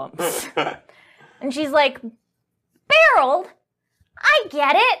problems. And she's like, Barreled, I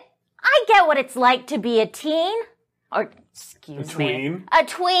get it. I get what it's like to be a teen. Or, excuse me. A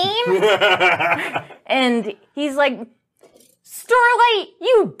tween? And he's like, Starlight,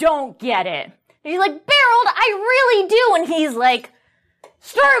 you don't get it. And she's like, Barreled, I really do. And he's like,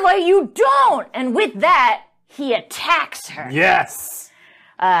 Starlight, you don't. And with that, he attacks her. Yes.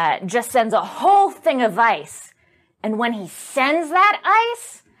 Just sends a whole thing of ice. And when he sends that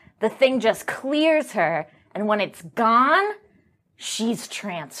ice, the thing just clears her. And when it's gone, she's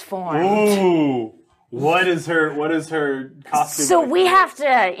transformed. Ooh. What is her costume? So we have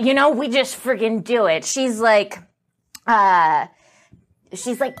to, we just friggin' do it. She's like, come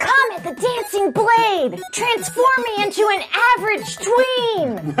at the dancing blade! Transform me into an average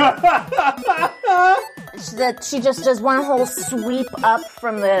tween! She just does one whole sweep up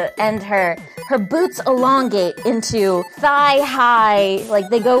from the end. Her boots elongate into thigh-high, like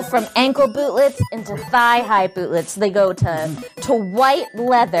they go from ankle bootlets into thigh-high bootlets. They go to white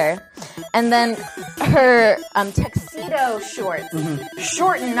leather. And then her tuxedo shorts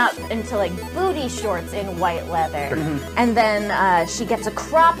shorten up into like booty shorts in white leather. And then she gets a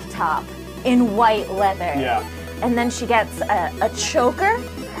crop top in white leather. Yeah. And then she gets a choker.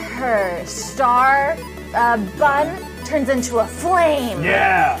 Her star bun turns into a flame.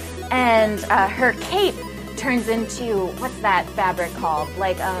 Yeah. And her cape turns into, what's that fabric called?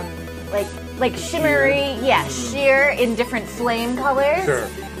 Like shimmery, sheer in different flame colors. Sure.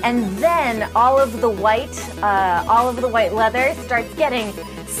 And then all of the white leather starts getting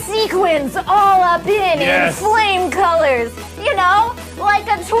sequins all up in flame colors. Like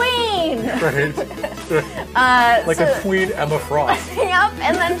a tween. Right. A tween Emma Frost. Yep,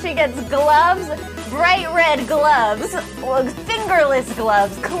 and then she gets gloves, bright red gloves, fingerless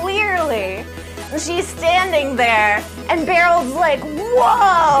gloves, clearly. And she's standing there, and Barrel's like,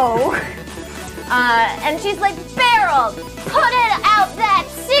 whoa! And she's like, Barrel, put it out that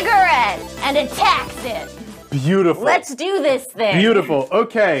cigarette! And attacks it. Beautiful. Let's do this thing. Beautiful.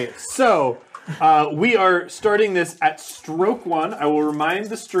 Okay, so we are starting this at stroke 1. I will remind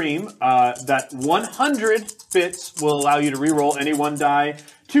the stream that 100 bits will allow you to reroll any one die.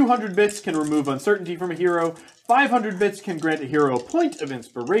 200 bits can remove uncertainty from a hero. 500 bits can grant a hero a point of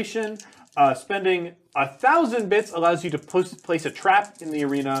inspiration. Spending 1,000 bits allows you to place a trap in the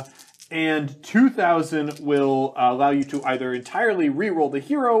arena. And 2,000 will allow you to either entirely reroll the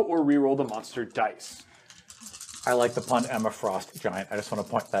hero or reroll the monster dice. I like the pun Emma Frost giant. I just want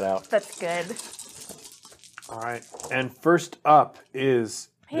to point that out. That's good. All right. And first up is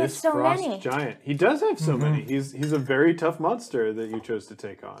this so Frost many. giant. He does have so many. He's a very tough monster that you chose to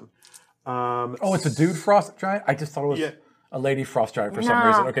take on. It's a dude Frost giant? I just thought it was a lady Frost giant for some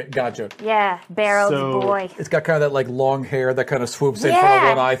reason. Okay, gotcha. Yeah, Barrel's boy. It's got kind of that long hair that kind of swoops in from a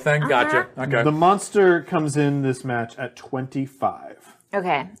one eye thing. Gotcha. Okay. The monster comes in this match at 25.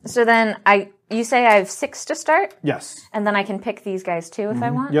 Okay, so then you say I have 6 to start? Yes. And then I can pick these guys too if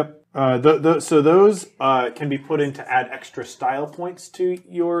I want? Yep. So those can be put in to add extra style points to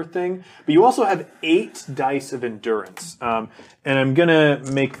your thing. But you also have 8 dice of endurance. And I'm going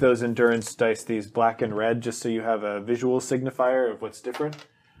to make those endurance dice these black and red just so you have a visual signifier of what's different.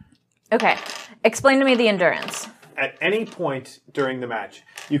 Okay. Explain to me the endurance. At any point during the match,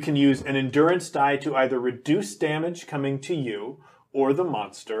 you can use an endurance die to either reduce damage coming to you or the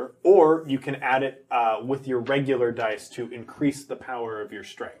monster, or you can add it with your regular dice to increase the power of your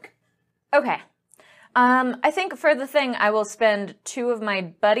strike. Okay. I think for the thing, I will spend 2 of my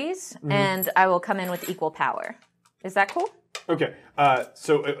buddies, and I will come in with equal power. Is that cool? Okay.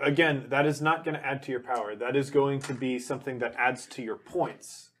 So again, that is not going to add to your power. That is going to be something that adds to your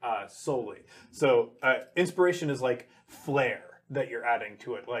points solely. So inspiration is like flair that you're adding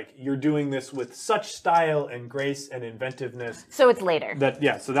to it. Like you're doing this with such style and grace and inventiveness. So it's later.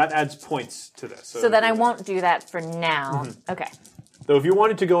 So that adds points to this. So then I won't do that for now. Okay. So if you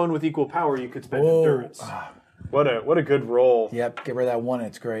wanted to go in with equal power, you could spend endurance. What a good roll. Yep, get rid of that 1,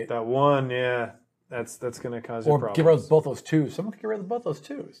 it's great. That 1, yeah. That's going to cause you problems. Or get rid of both those 2s. Someone could get rid of both those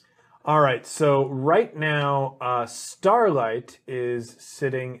 2s. All right, so right now, Starlight is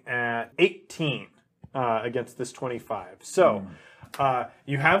sitting at 18 against this 25. So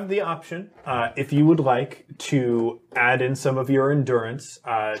you have the option, if you would like, to add in some of your endurance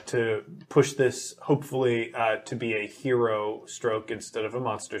to push this, hopefully, to be a hero stroke instead of a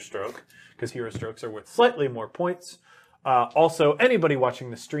monster stroke, because hero strokes are worth slightly more points. Also, anybody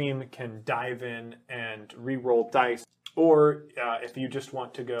watching the stream can dive in and re-roll dice. Or if you just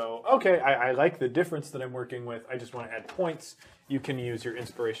want to go, okay, I like the difference that I'm working with, I just want to add points, you can use your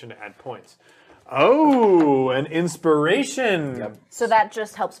inspiration to add points. Oh, an inspiration. Yep. So that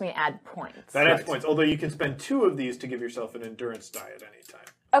just helps me add points. That adds points, although you can spend 2 of these to give yourself an endurance die at any time.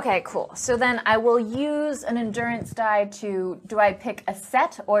 Okay, cool. So then I will use an endurance die to. Do I pick a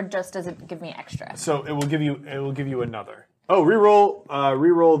set, or just does it give me extra? So it will give you another. Oh,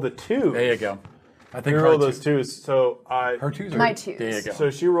 re-roll the 2. There you go. I think Re-roll those 2s. So her 2s are My 2s. There you go. So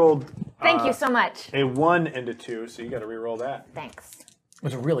she rolled Thank you so much. a 1 and a 2, so you got to re-roll that. Thanks. It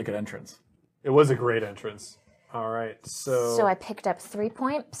was a really good entrance. It was a great entrance. All right, So I picked up 3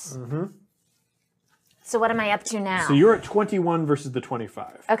 points. So what am I up to now? So you're at 21 versus the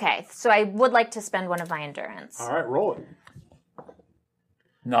 25. Okay, so I would like to spend 1 of my endurance. All right, roll it.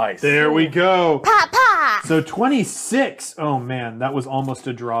 Nice. There we go. Pa pa! So 26. Oh man, that was almost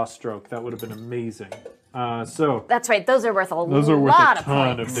a draw stroke. That would have been amazing. So That's right. Those are worth a those are worth lot a of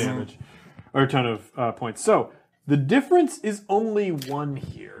ton points. of damage, or a ton of points. So the difference is only 1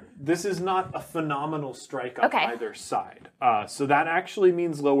 here. This is not a phenomenal strike on either side. So that actually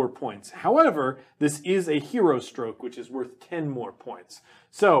means lower points. However, this is a hero stroke, which is worth 10 more points.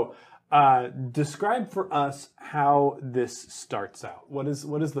 So describe for us how this starts out. What is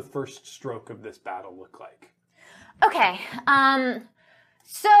the first stroke of this battle look like? Okay.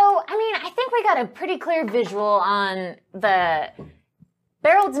 So I mean, I think we got a pretty clear visual on the.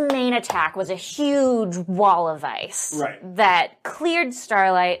 Berold's main attack was a huge wall of ice that cleared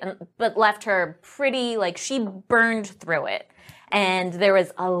Starlight, but left her pretty, she burned through it. And there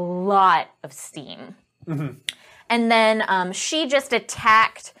was a lot of steam. And then she just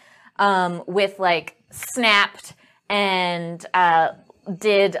attacked with, snapped and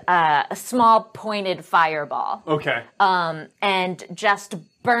did a small pointed fireball. Okay. And just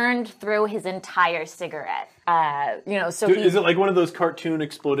burned through his entire cigarette. So is it like one of those cartoon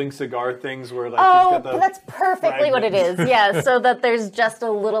exploding cigar things where he's oh, got the that's perfectly what it is. Yeah, so that there's just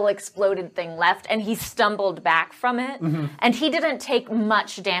a little exploded thing left, and he stumbled back from it, and he didn't take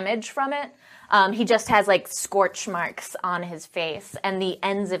much damage from it. He just has scorch marks on his face, and the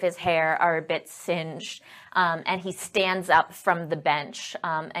ends of his hair are a bit singed. And he stands up from the bench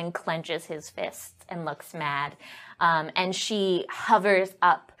and clenches his fists and looks mad. And she hovers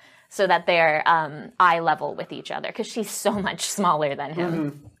up so that they're eye level with each other because she's so much smaller than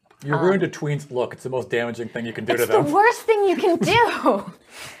him. You ruined a tween's look. It's the most damaging thing you can do to them. It's the worst thing you can do.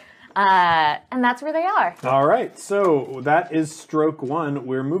 And that's where they are. All right, so that is stroke 1.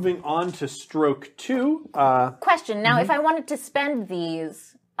 We're moving on to stroke 2. Question, now if I wanted to spend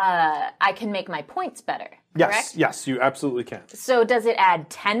these, I can make my points better, correct? Yes, you absolutely can. So does it add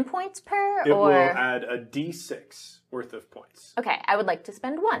 10 points per? It will add a d6 worth of points. Okay, I would like to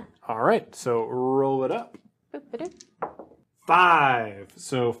spend 1. All right, so roll it up. Boop-a-doo. 5.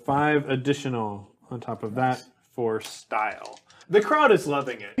 So 5 additional on top of that for style. The crowd is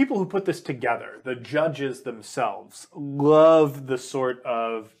loving it. People who put this together, the judges themselves, love the sort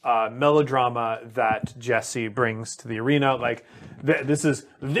of melodrama that Jessi brings to the arena. This is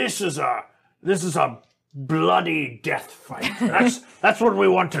a bloody death fight. That's what we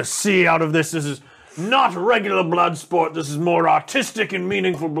want to see out of this. This is not regular blood sport. This is more artistic and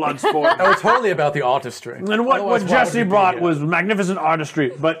meaningful blood sport. Oh, it's totally about the artistry. And what Jessi brought was magnificent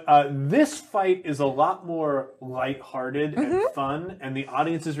artistry. But this fight is a lot more lighthearted and fun, and the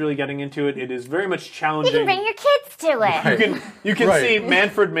audience is really getting into it. It is very much challenging. You can bring your kids to it. Right. You can see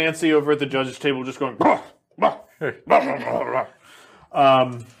Manfred Mancy over at the judges' table just going.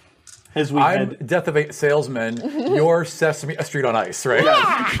 As we I'm Death of a Salesman. You're Sesame Street on Ice, right?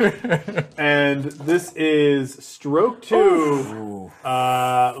 Yeah. And this is stroke 2.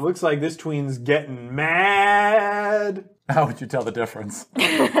 Looks like this tween's getting mad. How would you tell the difference?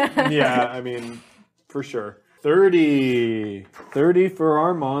 Yeah, I mean, for sure. 30. 30 for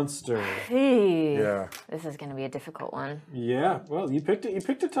our monster. Yeah. This is going to be a difficult one. Yeah, well, you picked it. You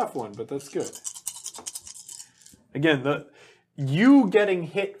picked a tough one, but that's good. Again, you getting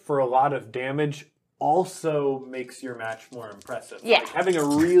hit for a lot of damage also makes your match more impressive. Yeah. Like having a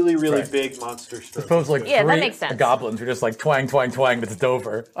really, really big monster stroke. Suppose like Yeah, that three makes sense. goblins who just like twang, twang, twang, and it's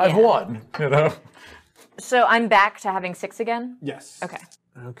over. I've won, you know? So I'm back to having 6 again? Yes. Okay.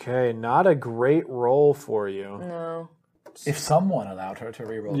 Okay, not a great roll for you. No. If someone allowed her to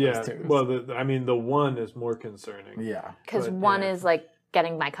reroll Yeah, those twos. well, the 1 is more concerning. Yeah. Because But, one yeah. is like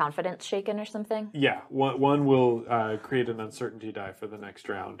getting my confidence shaken or something? Yeah, one will create an uncertainty die for the next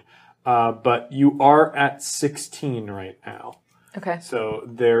round. But you are at 16 right now. Okay. So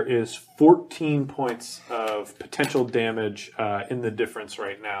there is 14 points of potential damage in the difference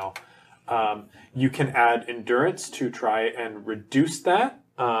right now. You can add endurance to try and reduce that.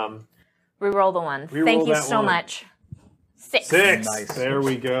 Reroll the 1. Reroll Thank you that so one. much. 6. 6. Nice. There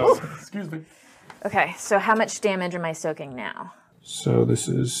we go. Excuse me. Okay, so how much damage am I soaking now? So this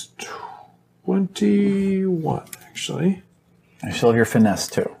is 21, actually. I still have your finesse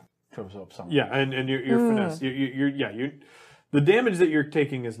too. To absorb some. Yeah, and your finesse. The damage that you're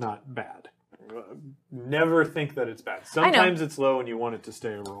taking is not bad. Never think that it's bad. Sometimes it's low and you want it to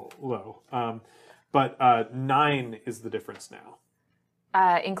stay low. But 9 is the difference now.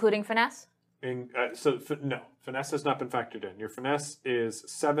 Including finesse? No, finesse has not been factored in. Your finesse is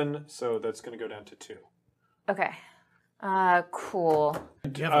 7, so that's going to go down to 2. Okay. Cool.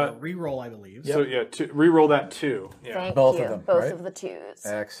 You have a reroll, I believe. So yeah, re-roll that 2. Yeah. Thank Both you. of them, Both right? of the 2s.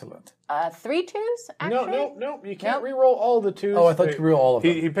 Excellent. 3 2s, actually? No, you can't re-roll all the 2s. Oh, I thought you reroll all of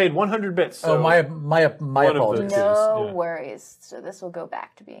them. He paid 100 bits. So Oh, my of apologies. the- No Yeah. worries. So this will go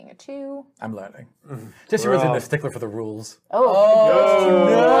back to being a 2. I'm learning. Jessie wasn't all- a stickler for the rules.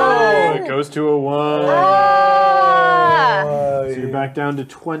 Oh, it goes to a 1. Ah! So you're back down to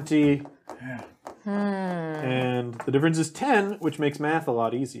 20. And the difference is 10, which makes math a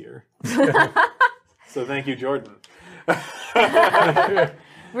lot easier. So thank you, Jordan. Reroll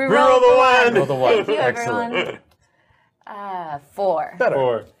Reroll the 1. Roll the one. Thank you, Excellent. everyone. 4. Better.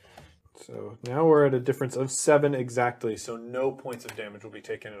 4. So now we're at a difference of 7 exactly, so no points of damage will be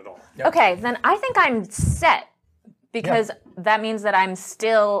taken at all. Okay, then I think I'm set because that means that I'm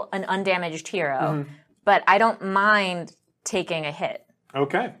still an undamaged hero, but I don't mind taking a hit.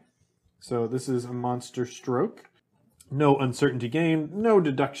 Okay. So this is a monster stroke. No uncertainty gain, no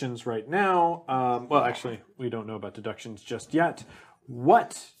deductions right now. Well, actually, we don't know about deductions just yet.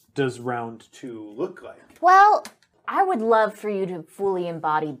 What does round 2 look like? Well, I would love for you to fully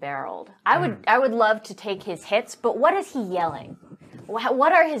embody Barreled. I would love to take his hits, but what is he yelling?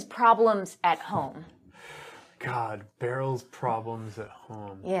 What are his problems at home? God, Barrel's problems at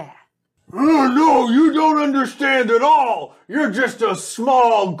home. Yeah. Oh, no, you don't understand at all. You're just a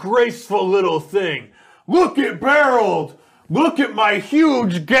small, graceful little thing. Look at Barreled. Look at my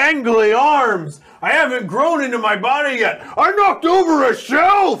huge, gangly arms. I haven't grown into my body yet. I knocked over a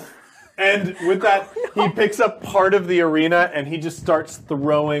shelf. And with that, he picks up part of the arena and he just starts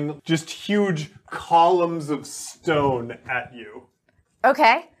throwing just huge columns of stone at you.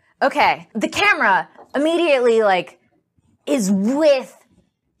 Okay. The camera immediately is with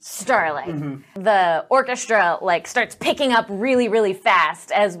Starlight. The orchestra starts picking up really, really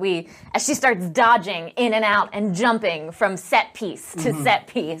fast as she starts dodging in and out and jumping from set piece to set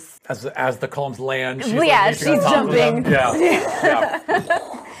piece. As the columns land, she's She's on top of them. jumping. Yeah.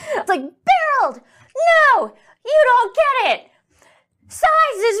 It's like, Barreled! No! You don't get it!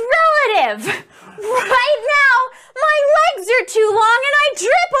 Size is relative! Right now, my legs are too long and I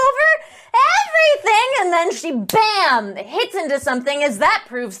trip over everything! And then she, bam, hits into something, as that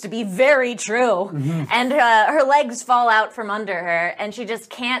proves to be very true. And her legs fall out from under her, and she just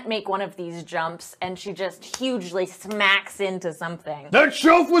can't make one of these jumps, and she just hugely smacks into something. That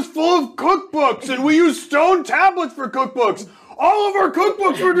shelf was full of cookbooks and we used stone tablets for cookbooks. All of our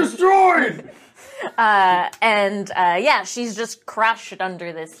cookbooks were destroyed. She's just crushed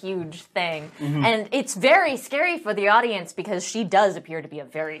under this huge thing. And it's very scary for the audience because she does appear to be a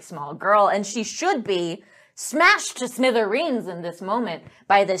very small girl, and she should be smashed to smithereens in this moment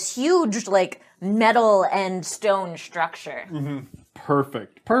by this huge, metal and stone structure.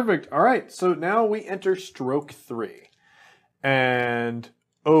 Perfect. All right, so now we enter stroke 3. And,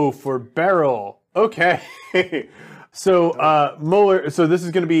 for Barrel. Okay. So, Mueller, so this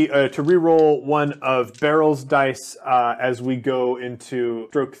is going to be to re-roll one of Beryl's dice as we go into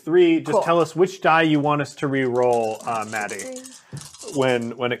stroke 3. Just tell us which die you want us to re-roll, Maddie,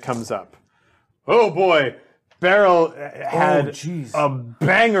 when it comes up. Oh, boy. Beryl had a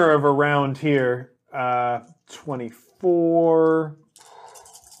banger of a round here. 24,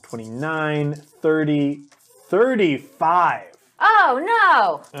 29, 30, 35.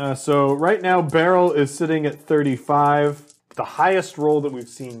 Oh, no. So right now, Beryl is sitting at 35, the highest roll that we've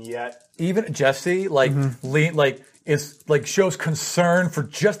seen yet. Even Jessi, shows concern for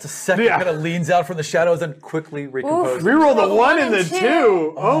just a second, kind of leans out from the shadows, and quickly recomposes. Reroll the 1 and the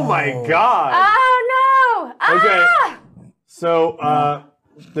 2. Oh my god. Oh, no. Okay. So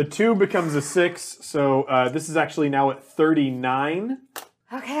the 2 becomes a 6. So this is actually now at 39.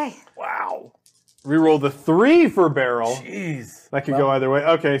 Okay. Wow. Reroll the 3 for Beryl. Jeez. That could go either way.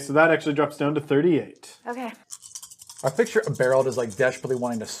 Okay, so that actually drops down to 38. Okay. I picture Beryl as desperately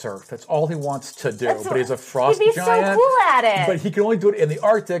wanting to surf. That's all he wants to do. But he's a frost He'd be giant. so cool at it. But he can only do it in the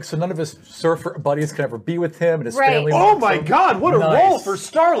Arctic, so none of his surfer buddies can ever be with him, and his family. Oh my god, what a roll for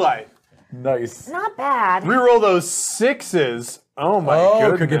Starlight. Nice. Not bad. Reroll those 6s. Oh my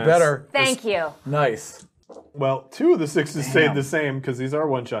goodness. Could get better. Thank you. Nice. Well, 2 of the 6s stayed the same because these are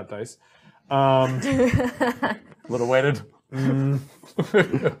one-shot dice. Little weighted. I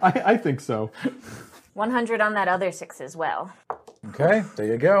think so. 100 on that other 6 as well. Okay, there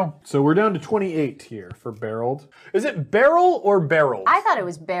you go. So we're down to 28 here for barreled. Is it barrel or barreled? I thought it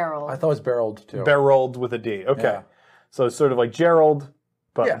was barrel. I thought it was barreled too. Barreled with a D. Okay. Yeah. So it's sort of like Gerald,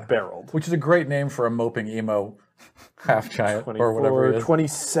 but barreled. Which is a great name for a moping emo half giant or whatever it is.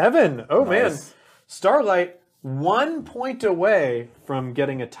 27. Oh man. Starlight 1 point away from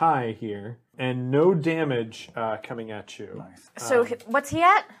getting a tie here, and no damage coming at you. Nice. So what's he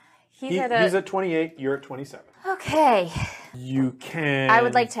at? He's at 28, you're at 27. Okay. You can... I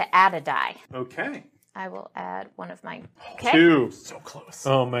would like to add a die. Okay. I will add one of my... Okay. 2. So close.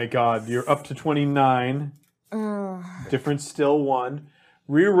 Oh my god, you're up to 29. Difference still 1.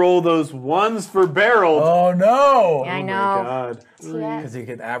 Reroll those 1s for barrel. Oh no! Yeah, I know. Oh my god. Because you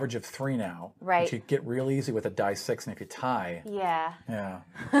get an average of 3 now. Right. Which you get real easy with a die 6, and if you tie... Yeah. Yeah.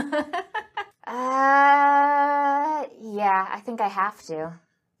 Yeah, I think I have to.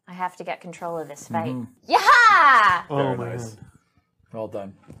 I have to get control of this fight. Yeah! Oh Very my nice. god. Well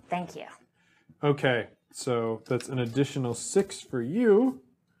done. Thank you. Okay, so that's an additional 6 for you.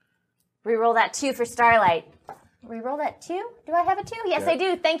 Reroll that 2 for Starlight. Reroll that 2? Do I have a 2? Yes, I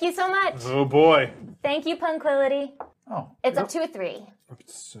do. Thank you so much. Oh boy. Thank you, Punquility. Oh. It's up to a 3.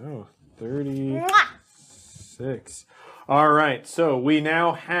 So, 36. Mwah! All right, so we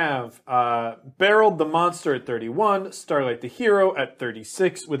now have Barreled the Monster at 31, Starlight the Hero at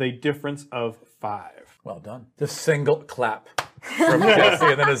 36, with a difference of 5. Well done. Just single clap from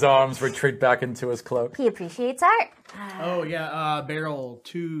Jessi, and then his arms retreat back into his cloak. He appreciates art. Oh, yeah, barrel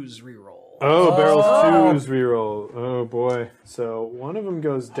 2's reroll. Oh, Barrel's 2's reroll. Oh, boy. So one of them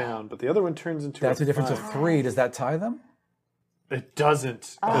goes down, but the other one turns into That's a difference 5. of 3. Does that tie them? It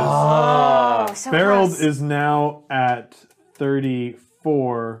doesn't. Oh, so Barreled close. is now at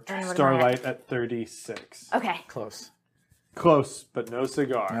 34, And what am I Starlight at 36. Okay. Close. Close, but no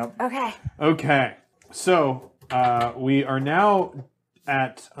cigar. Yep. Okay. Okay, so we are now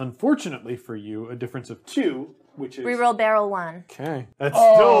at, unfortunately for you, a difference of 2, which is... Reroll barrel 1. Okay. That's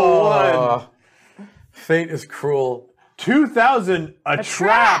still 1. Fate is cruel. 2,000, a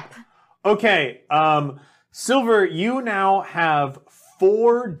trap. Okay, Silver, you now have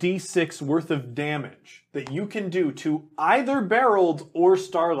 4d6 worth of damage that you can do to either Barreled or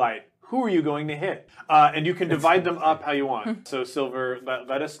Starlight. Who are you going to hit? And you can divide them up how you want. So, Silver,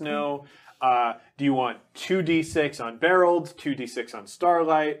 let us know. Do you want 2d6 on Barreled, 2d6 on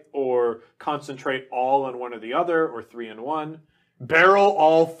Starlight, or concentrate all on one or the other, or 3 and 1? Barrel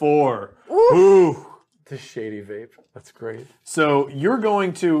all 4. Ooh. The shady vape. That's great. So you're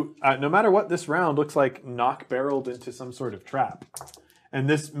going to, no matter what this round looks like, knock Barreled into some sort of trap. And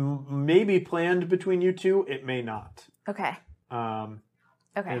this may be planned between you two. It may not. Okay. Okay.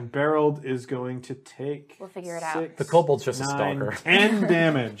 Okay. And Barreled is going to take... We'll figure it out. 6, The kobold's just a 9, stalker. 10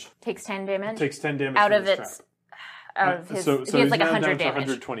 damage. Takes 10 damage? Takes 10 damage out from of this its... trap. Out of his... So he has he's like now 100 down to damage.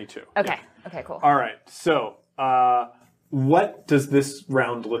 122. Okay. Okay, cool. All right. So, what does this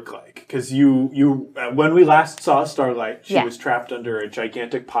round look like? Because you when we last saw Starlight, she was trapped under a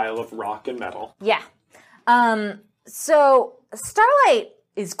gigantic pile of rock and metal. Yeah. So Starlight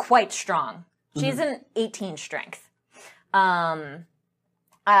is quite strong. She's an 18 strength. So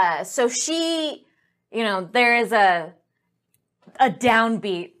she, there is a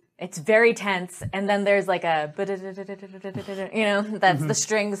downbeat It's very tense, and then there's like a, that's the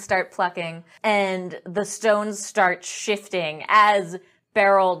strings start plucking, and the stones start shifting as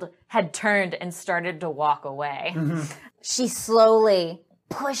Beryl had turned and started to walk away. She slowly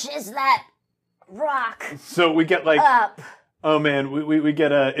pushes that rock So we get like, up. oh man, we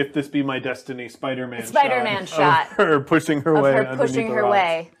get a "If This Be My Destiny" Spider-Man Shot of her pushing her of way her underneath pushing the her rocks.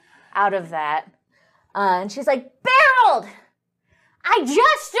 way out of that. And she's like, Beryl! I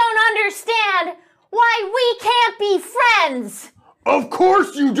just don't understand why we can't be friends! Of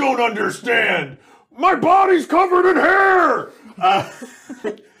course you don't understand! My body's covered in hair!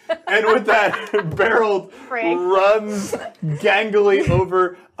 And with that, Beryl runs gangly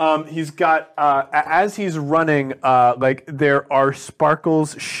over. He's got, as he's running, like there are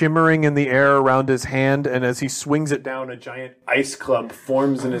sparkles shimmering in the air around his hand, and as he swings it down, a giant ice club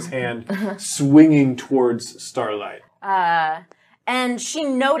forms in his hand, swinging towards Starlight. And she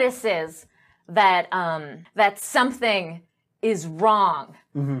notices that that something is wrong.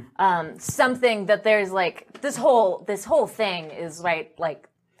 Something that there's like this whole thing is right, like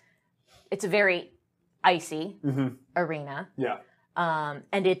it's a very icy arena. Yeah.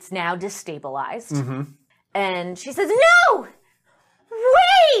 And it's now destabilized. And she says, "No!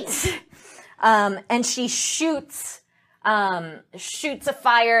 Wait!" And she shoots a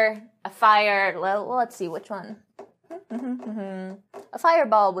fire. Well, let's see which one. A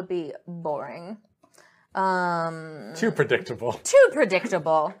fireball would be boring. Too predictable. Too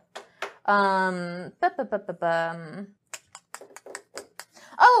predictable.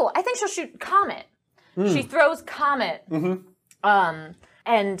 Oh, I think she'll shoot Comet. She throws Comet.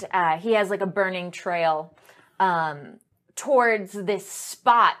 And he has like a burning trail towards this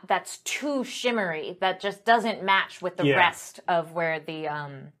spot that's too shimmery, that just doesn't match with the rest of where the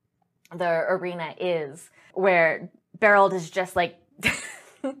arena is, where Beryl is just like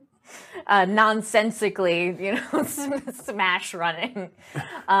nonsensically, smash running.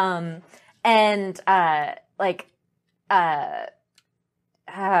 And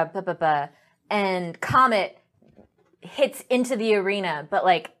Comet hits into the arena, but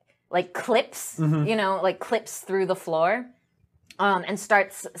like clips, clips through the floor, and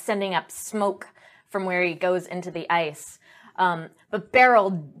starts sending up smoke from where he goes into the ice. But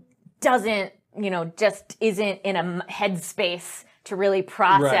Beryl doesn't, just isn't in a headspace to really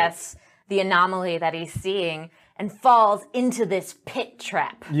process the anomaly that he's seeing, and falls into this pit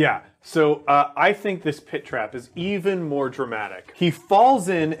trap. Yeah. So I think this pit trap is even more dramatic. He falls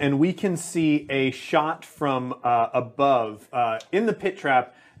in, and we can see a shot from above. In the pit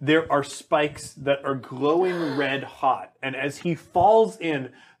trap, there are spikes that are glowing red hot. And as he falls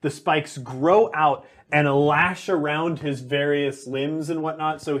in, the spikes grow out and lash around his various limbs and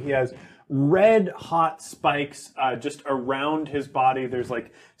whatnot. So he has red hot spikes just around his body. There's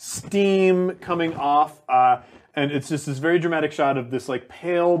like steam coming off. And it's just this very dramatic shot of this like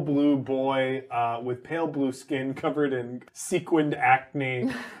pale blue boy with pale blue skin covered in sequined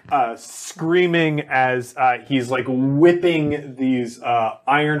acne, screaming as he's like whipping these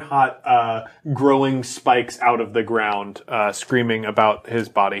iron hot growing spikes out of the ground, screaming about his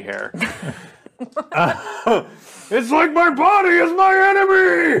body hair. It's like my body is my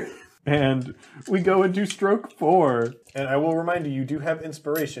enemy! And we go into stroke 4. And I will remind you, you do have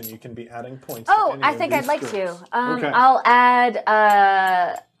inspiration. You can be adding points. Oh, I think I'd like to. Okay. I'll add,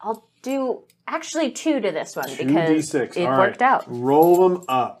 I'll do actually 2 to this one because 2d6. it All worked right. out. Roll them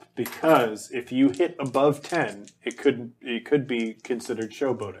up, because if you hit above 10, it could be considered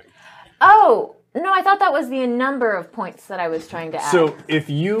showboating. Oh, no, I thought that was the number of points that I was trying to add. So if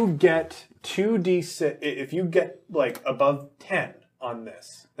you get 2d6, if you get like above 10 on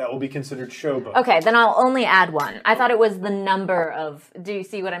this, that will be considered showboat. Okay, then I'll only add 1. I thought it was the number of... Do you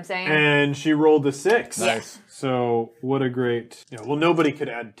see what I'm saying? And she rolled a 6. Nice. So what a great... well, nobody could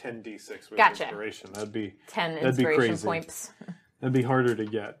add 10 d6 with inspiration. That'd be 10 that'd inspiration be crazy. points. That'd be harder to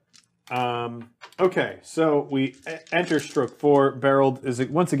get. Okay, so we enter stroke 4. Beryl is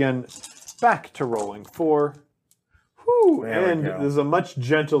once again back to rolling 4. Whew, and there's a much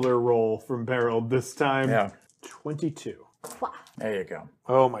gentler roll from Beryl this time. Yeah. 22. There you go.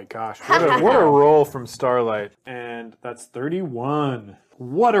 Oh my gosh. What a roll from Starlight. And that's 31.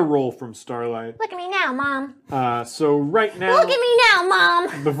 What a roll from Starlight. Look at me now, Mom. So right now... Look at me now,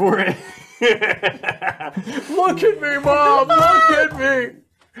 Mom. Before... Look at me, Mom! Look at me!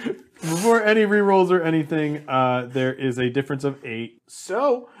 Before any rerolls or anything, there is a difference of 8.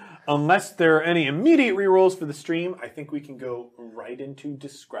 So, unless there are any immediate rerolls for the stream, I think we can go right into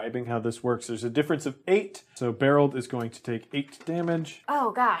describing how this works. There's a difference of 8. So Beryl is going to take 8 damage.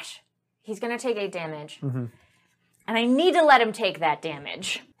 Oh, gosh. He's going to take 8 damage. And I need to let him take that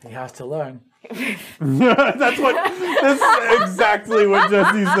damage. He has to learn. That's exactly what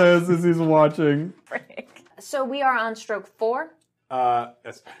Jessi says as he's watching. So we are on stroke 4.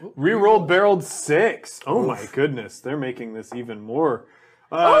 Yes. Rerolled barreled 6. Oh my goodness, they're making this even more.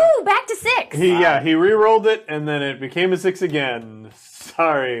 Ooh, back to 6. He re-rolled it and then it became a 6 again.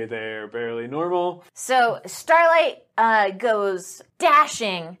 Sorry, they're barely normal. So Starlight goes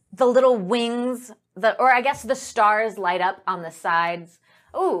dashing. The little wings, or I guess the stars light up on the sides.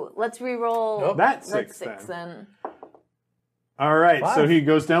 Ooh, let's re-roll. Nope. That's That's 6 then. All right, 5. so he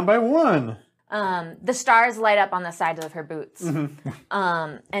goes down by 1. The stars light up on the sides of her boots.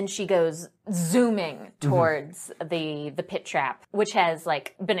 And she goes zooming towards the pit trap, which has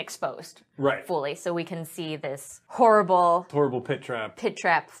been exposed fully. So we can see this horrible pit trap. Pit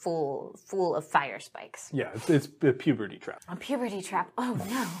trap full of fire spikes. Yeah, it's a puberty trap. A puberty trap. Oh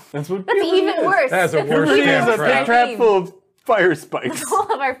no. That's even is. worse. That's a worse Puberty is a trap. pit trap full of fire spikes.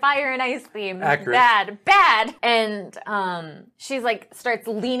 All of our fire and ice theme. Accurate. Bad. And she's starts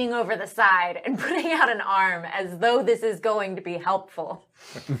leaning over the side and putting out an arm as though this is going to be helpful.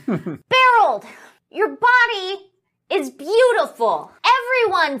 Berold, your body is beautiful.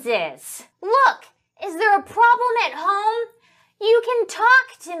 Everyone's is. Look, is there a problem at home? You can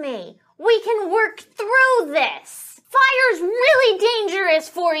talk to me. We can work through this. Fire's really dangerous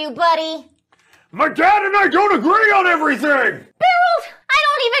for you, buddy. My dad and I don't agree on everything! Berold, I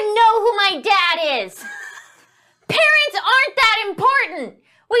don't even know who my dad is. Parents aren't that important.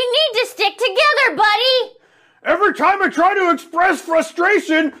 We need to stick together, buddy. Every time I try to express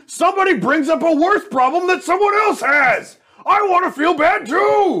frustration, somebody brings up a worse problem that someone else has! I want to feel bad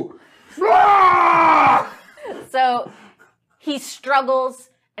too! Ah! So he struggles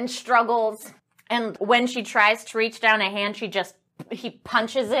and struggles, and when she tries to reach down a hand, he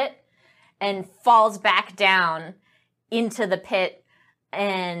punches it and falls back down into the pit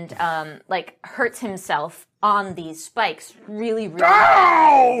and hurts himself on these spikes really, really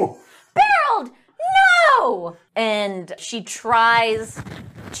Ow! bad. Berold, no! And she tries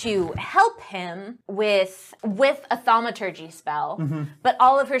to help him with a thaumaturgy spell, but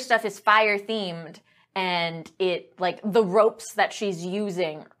all of her stuff is fire themed, and it the ropes that she's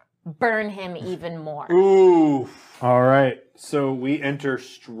using burn him even more. Ooh. All right, so we enter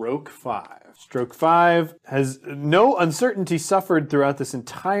stroke 5. Stroke 5 has no uncertainty suffered throughout this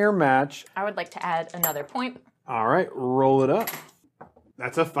entire match. I would like to add another point. All right, roll it up.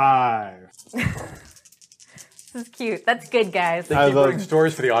 That's a 5. This is cute. That's good, guys. They keep putting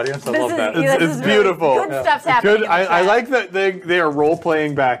stories for the audience. I love that. It's beautiful. Good stuff's happening. Good. I like that they are role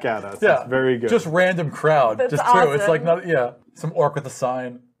playing back at us. Yeah, it's very good. Just random crowd. That's just awesome. It's some orc with a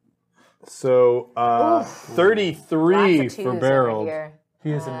sign. So 33 Lots of for twos Beryl. over here.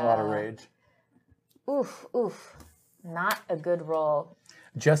 He is in a lot of rage. Oof. Not a good roll.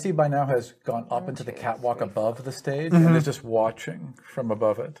 Jessi by now has gone up into the catwalk above the stage and is just watching from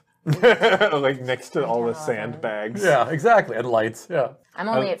above it. Next to all the sandbags. Yeah, exactly. And lights. Yeah. I'm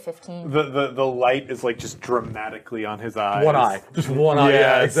only at 15. The light is just dramatically on his eyes. One eye. Just one eye.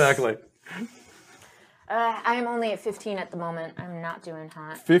 Yeah, Yes. exactly. I am only at 15 at the moment. I'm not doing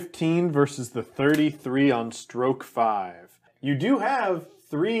hot. 15 versus the 33 on stroke 5. You do have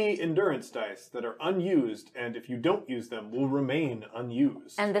 3 endurance dice that are unused, and if you don't use them, will remain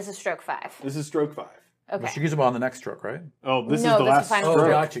unused. And this is stroke 5. This is stroke 5. Okay. We should use them on the next stroke, right? Oh, this No, is the this is last final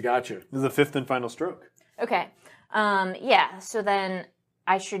stroke. stroke. Gotcha. This is the 5th and final stroke. Okay. Yeah, so then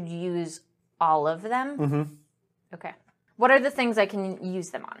I should use all of them? Mm-hmm. Okay. What are the things I can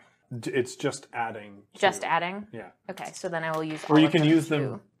use them on? It's just adding. Just adding? Yeah. Okay, so then I will use all Or you of can them use to-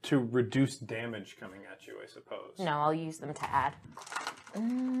 them to reduce damage coming at you, I suppose. No, I'll use them to add.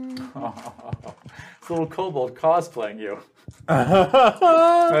 It's a little kobold cosplaying you.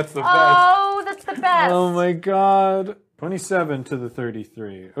 That's the best. Oh, that's the best. Oh my god. 27 to the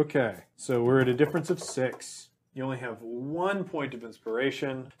 33. Okay, so we're at a difference of 6. You only have 1 point of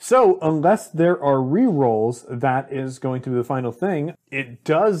inspiration. So, unless there are re-rolls, that is going to be the final thing. It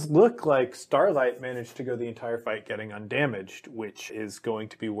does look like Starlight managed to go the entire fight getting undamaged, which is going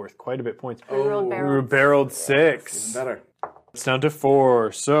to be worth quite a bit of points. Rerolled barrel. We're barreled 6. Better. It's down to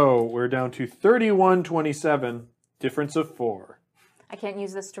 4. So, we're down to 31-27. Difference of 4. I can't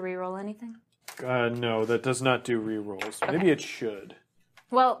use this to reroll anything? No, that does not do re-rolls. Maybe it should.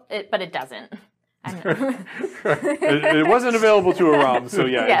 Well, but it doesn't. It wasn't available to Aram, so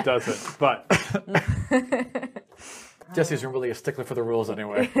yeah, it doesn't. But Jessi's really a stickler for the rules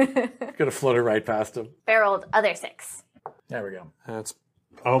anyway. Could have floated right past him. Barreled other 6. There we go. that's,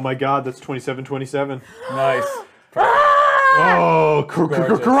 oh my god, that's 27-27. Nice. Oh,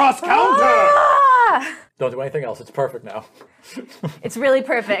 cross counter! Don't do anything else. It's perfect now. It's really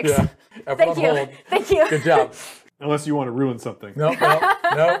perfect. Yeah. Everyone Thank you. hold. Thank you. Good job. Unless you want to ruin something. No,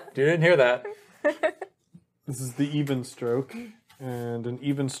 you didn't hear that. This is the even stroke, and an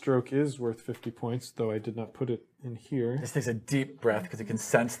even stroke is worth 50 points, though I did not put it in here. This takes a deep breath because he can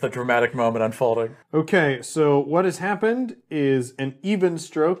sense the dramatic moment unfolding. Okay, so what has happened is an even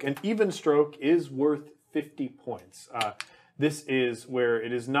stroke. An even stroke is worth 50 points. This is where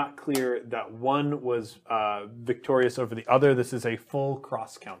it is not clear that one was victorious over the other. This is a full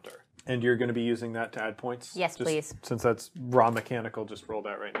cross counter. And you're going to be using that to add points? Yes, please. Since that's raw mechanical, just roll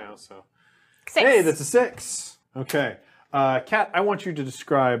that right now. So, 6. Hey, that's a 6. Okay. Kat, I want you to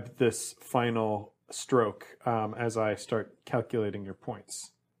describe this final stroke as I start calculating your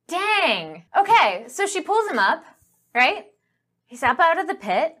points. Dang. Okay, so she pulls him up, right? He's up out of the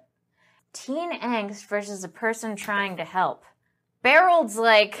pit. Teen angst versus a person trying to help. Berold's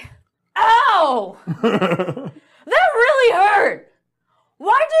like, ow! That really hurt!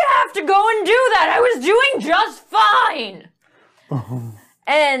 Why'd you have to go and do that? I was doing just fine!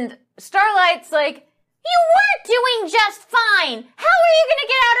 And Starlight's like, you weren't doing just fine! How are you gonna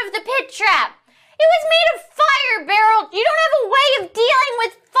get out of the pit trap? It was made of fire, Berold! You don't have a way of dealing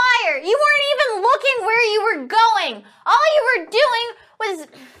with fire! You weren't even looking where you were going! All you were doing was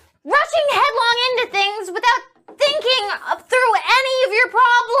rushing headlong into things without thinking through any of your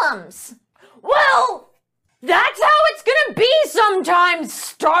problems! Well, that's how it's gonna be sometimes,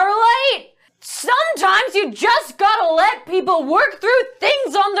 Starlight! Sometimes you just gotta let people work through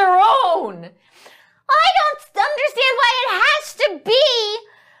things on their own! I don't understand why it has to be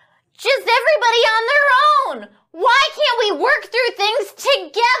just everybody on their own! Why can't we work through things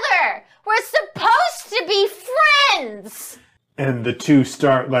together? We're supposed to be friends! And the two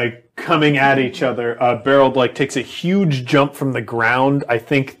start, coming at each other. Berold, takes a huge jump from the ground. I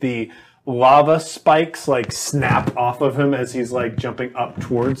think the lava spikes, snap off of him as he's, jumping up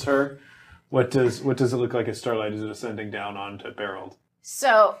towards her. What does it look like as Starlight is ascending down onto Berold?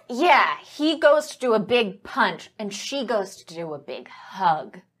 So, yeah, he goes to do a big punch, and she goes to do a big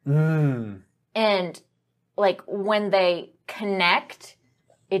hug. And, when they connect,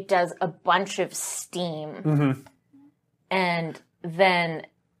 it does a bunch of steam. And then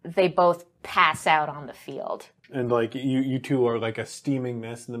they both pass out on the field. And, you two are a steaming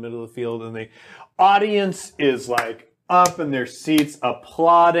mess in the middle of the field, and the audience is, up in their seats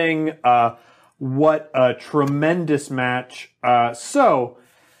applauding. What a tremendous match.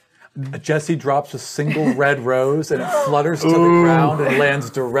 Jessi drops a single red rose and it flutters to the ground and lands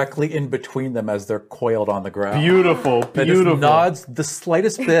directly in between them as they're coiled on the ground. Beautiful. It just nods the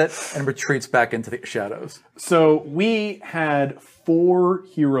slightest bit and retreats back into the shadows. So we had 4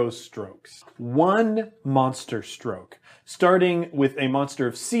 hero strokes, 1 monster stroke, starting with a monster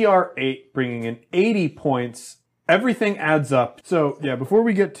of CR8, bringing in 80 points. Everything adds up. So, yeah, before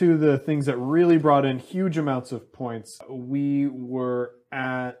we get to the things that really brought in huge amounts of points, we were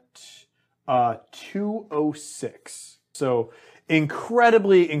at 206. So,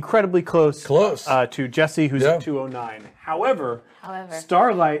 incredibly close. To Jessi, who's at 209. However,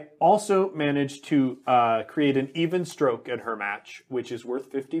 Starlight also managed to create an even stroke at her match, which is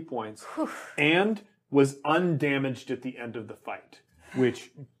worth 50 points, and was undamaged at the end of the fight,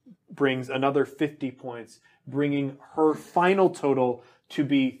 which brings another 50 points, bringing her final total to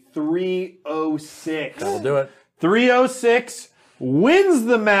be 306. That'll do it. 306 wins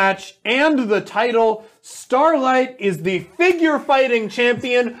the match and the title. Starlight is the figure fighting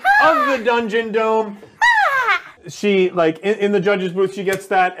champion of the Dungeon Dome. She, in the judges' booth, she gets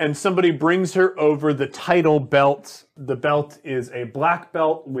that, and somebody brings her over the title belt. The belt is a black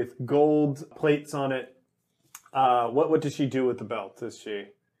belt with gold plates on it. What does she do with the belt? She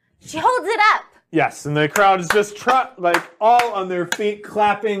holds it up. Yes, and the crowd is just all on their feet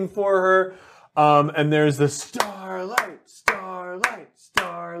clapping for her. And there's the Starlight, Starlight,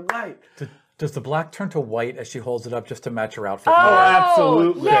 Starlight. Does the black turn to white as she holds it up just to match her outfit? Oh,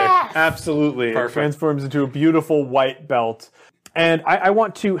 absolutely. Yes. Absolutely. Perfect. It transforms into a beautiful white belt. And I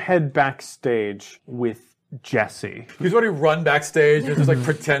want to head backstage with Jessi. He's already run backstage. He's just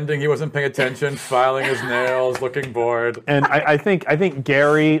pretending he wasn't paying attention, filing his nails, looking bored. And I think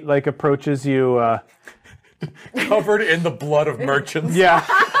Gary approaches you covered in the blood of merchants. Yeah.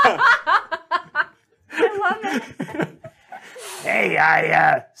 I love it. Hey,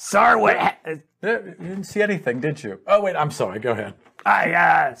 I saw what You didn't see anything, did you? Oh wait, I'm sorry. Go ahead.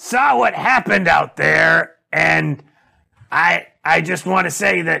 I saw what happened out there, and I just want to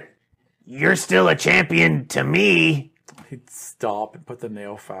say that you're still a champion to me. He'd stop and put the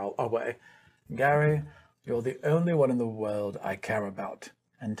nail file away. Gary, you're the only one in the world I care about.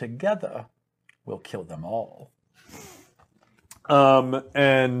 And together, we'll kill them all. At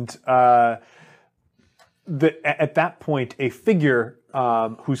that point, a figure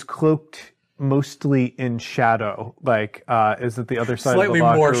who's cloaked mostly in shadow, is at the other side Slightly of the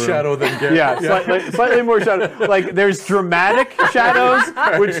locker more room. shadow than Gary. Yeah, slightly more shadow. Like, there's dramatic shadows,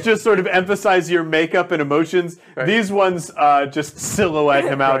 which just sort of emphasize your makeup and emotions. Right. These ones just silhouette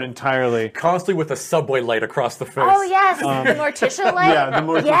him out entirely. Constantly with a subway light across the face. Oh, yes. The Morticia light? Yeah, the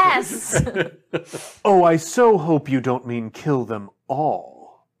Morticia. Yes. Oh, I so hope you don't mean kill them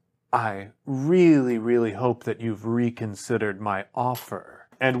all. I really, really hope that you've reconsidered my offer.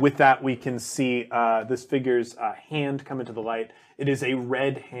 And with that, we can see this figure's hand come into the light. It is a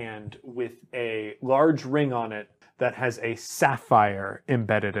red hand with a large ring on it that has a sapphire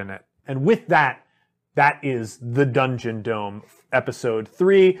embedded in it. And with that, that is the Dungeon Dome, episode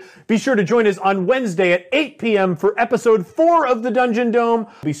 3. Be sure to join us on Wednesday at 8 p.m. for episode 4 of the Dungeon Dome.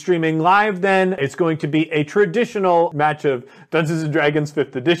 We'll be streaming live then. It's going to be a traditional match of Dungeons & Dragons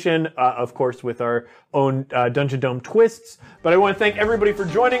 5th edition, of course, with our own Dungeon Dome twists. But I want to thank everybody for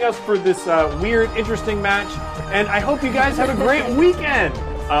joining us for this weird, interesting match. And I hope you guys have a great weekend.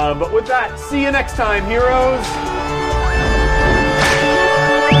 But with that, see you next time, heroes.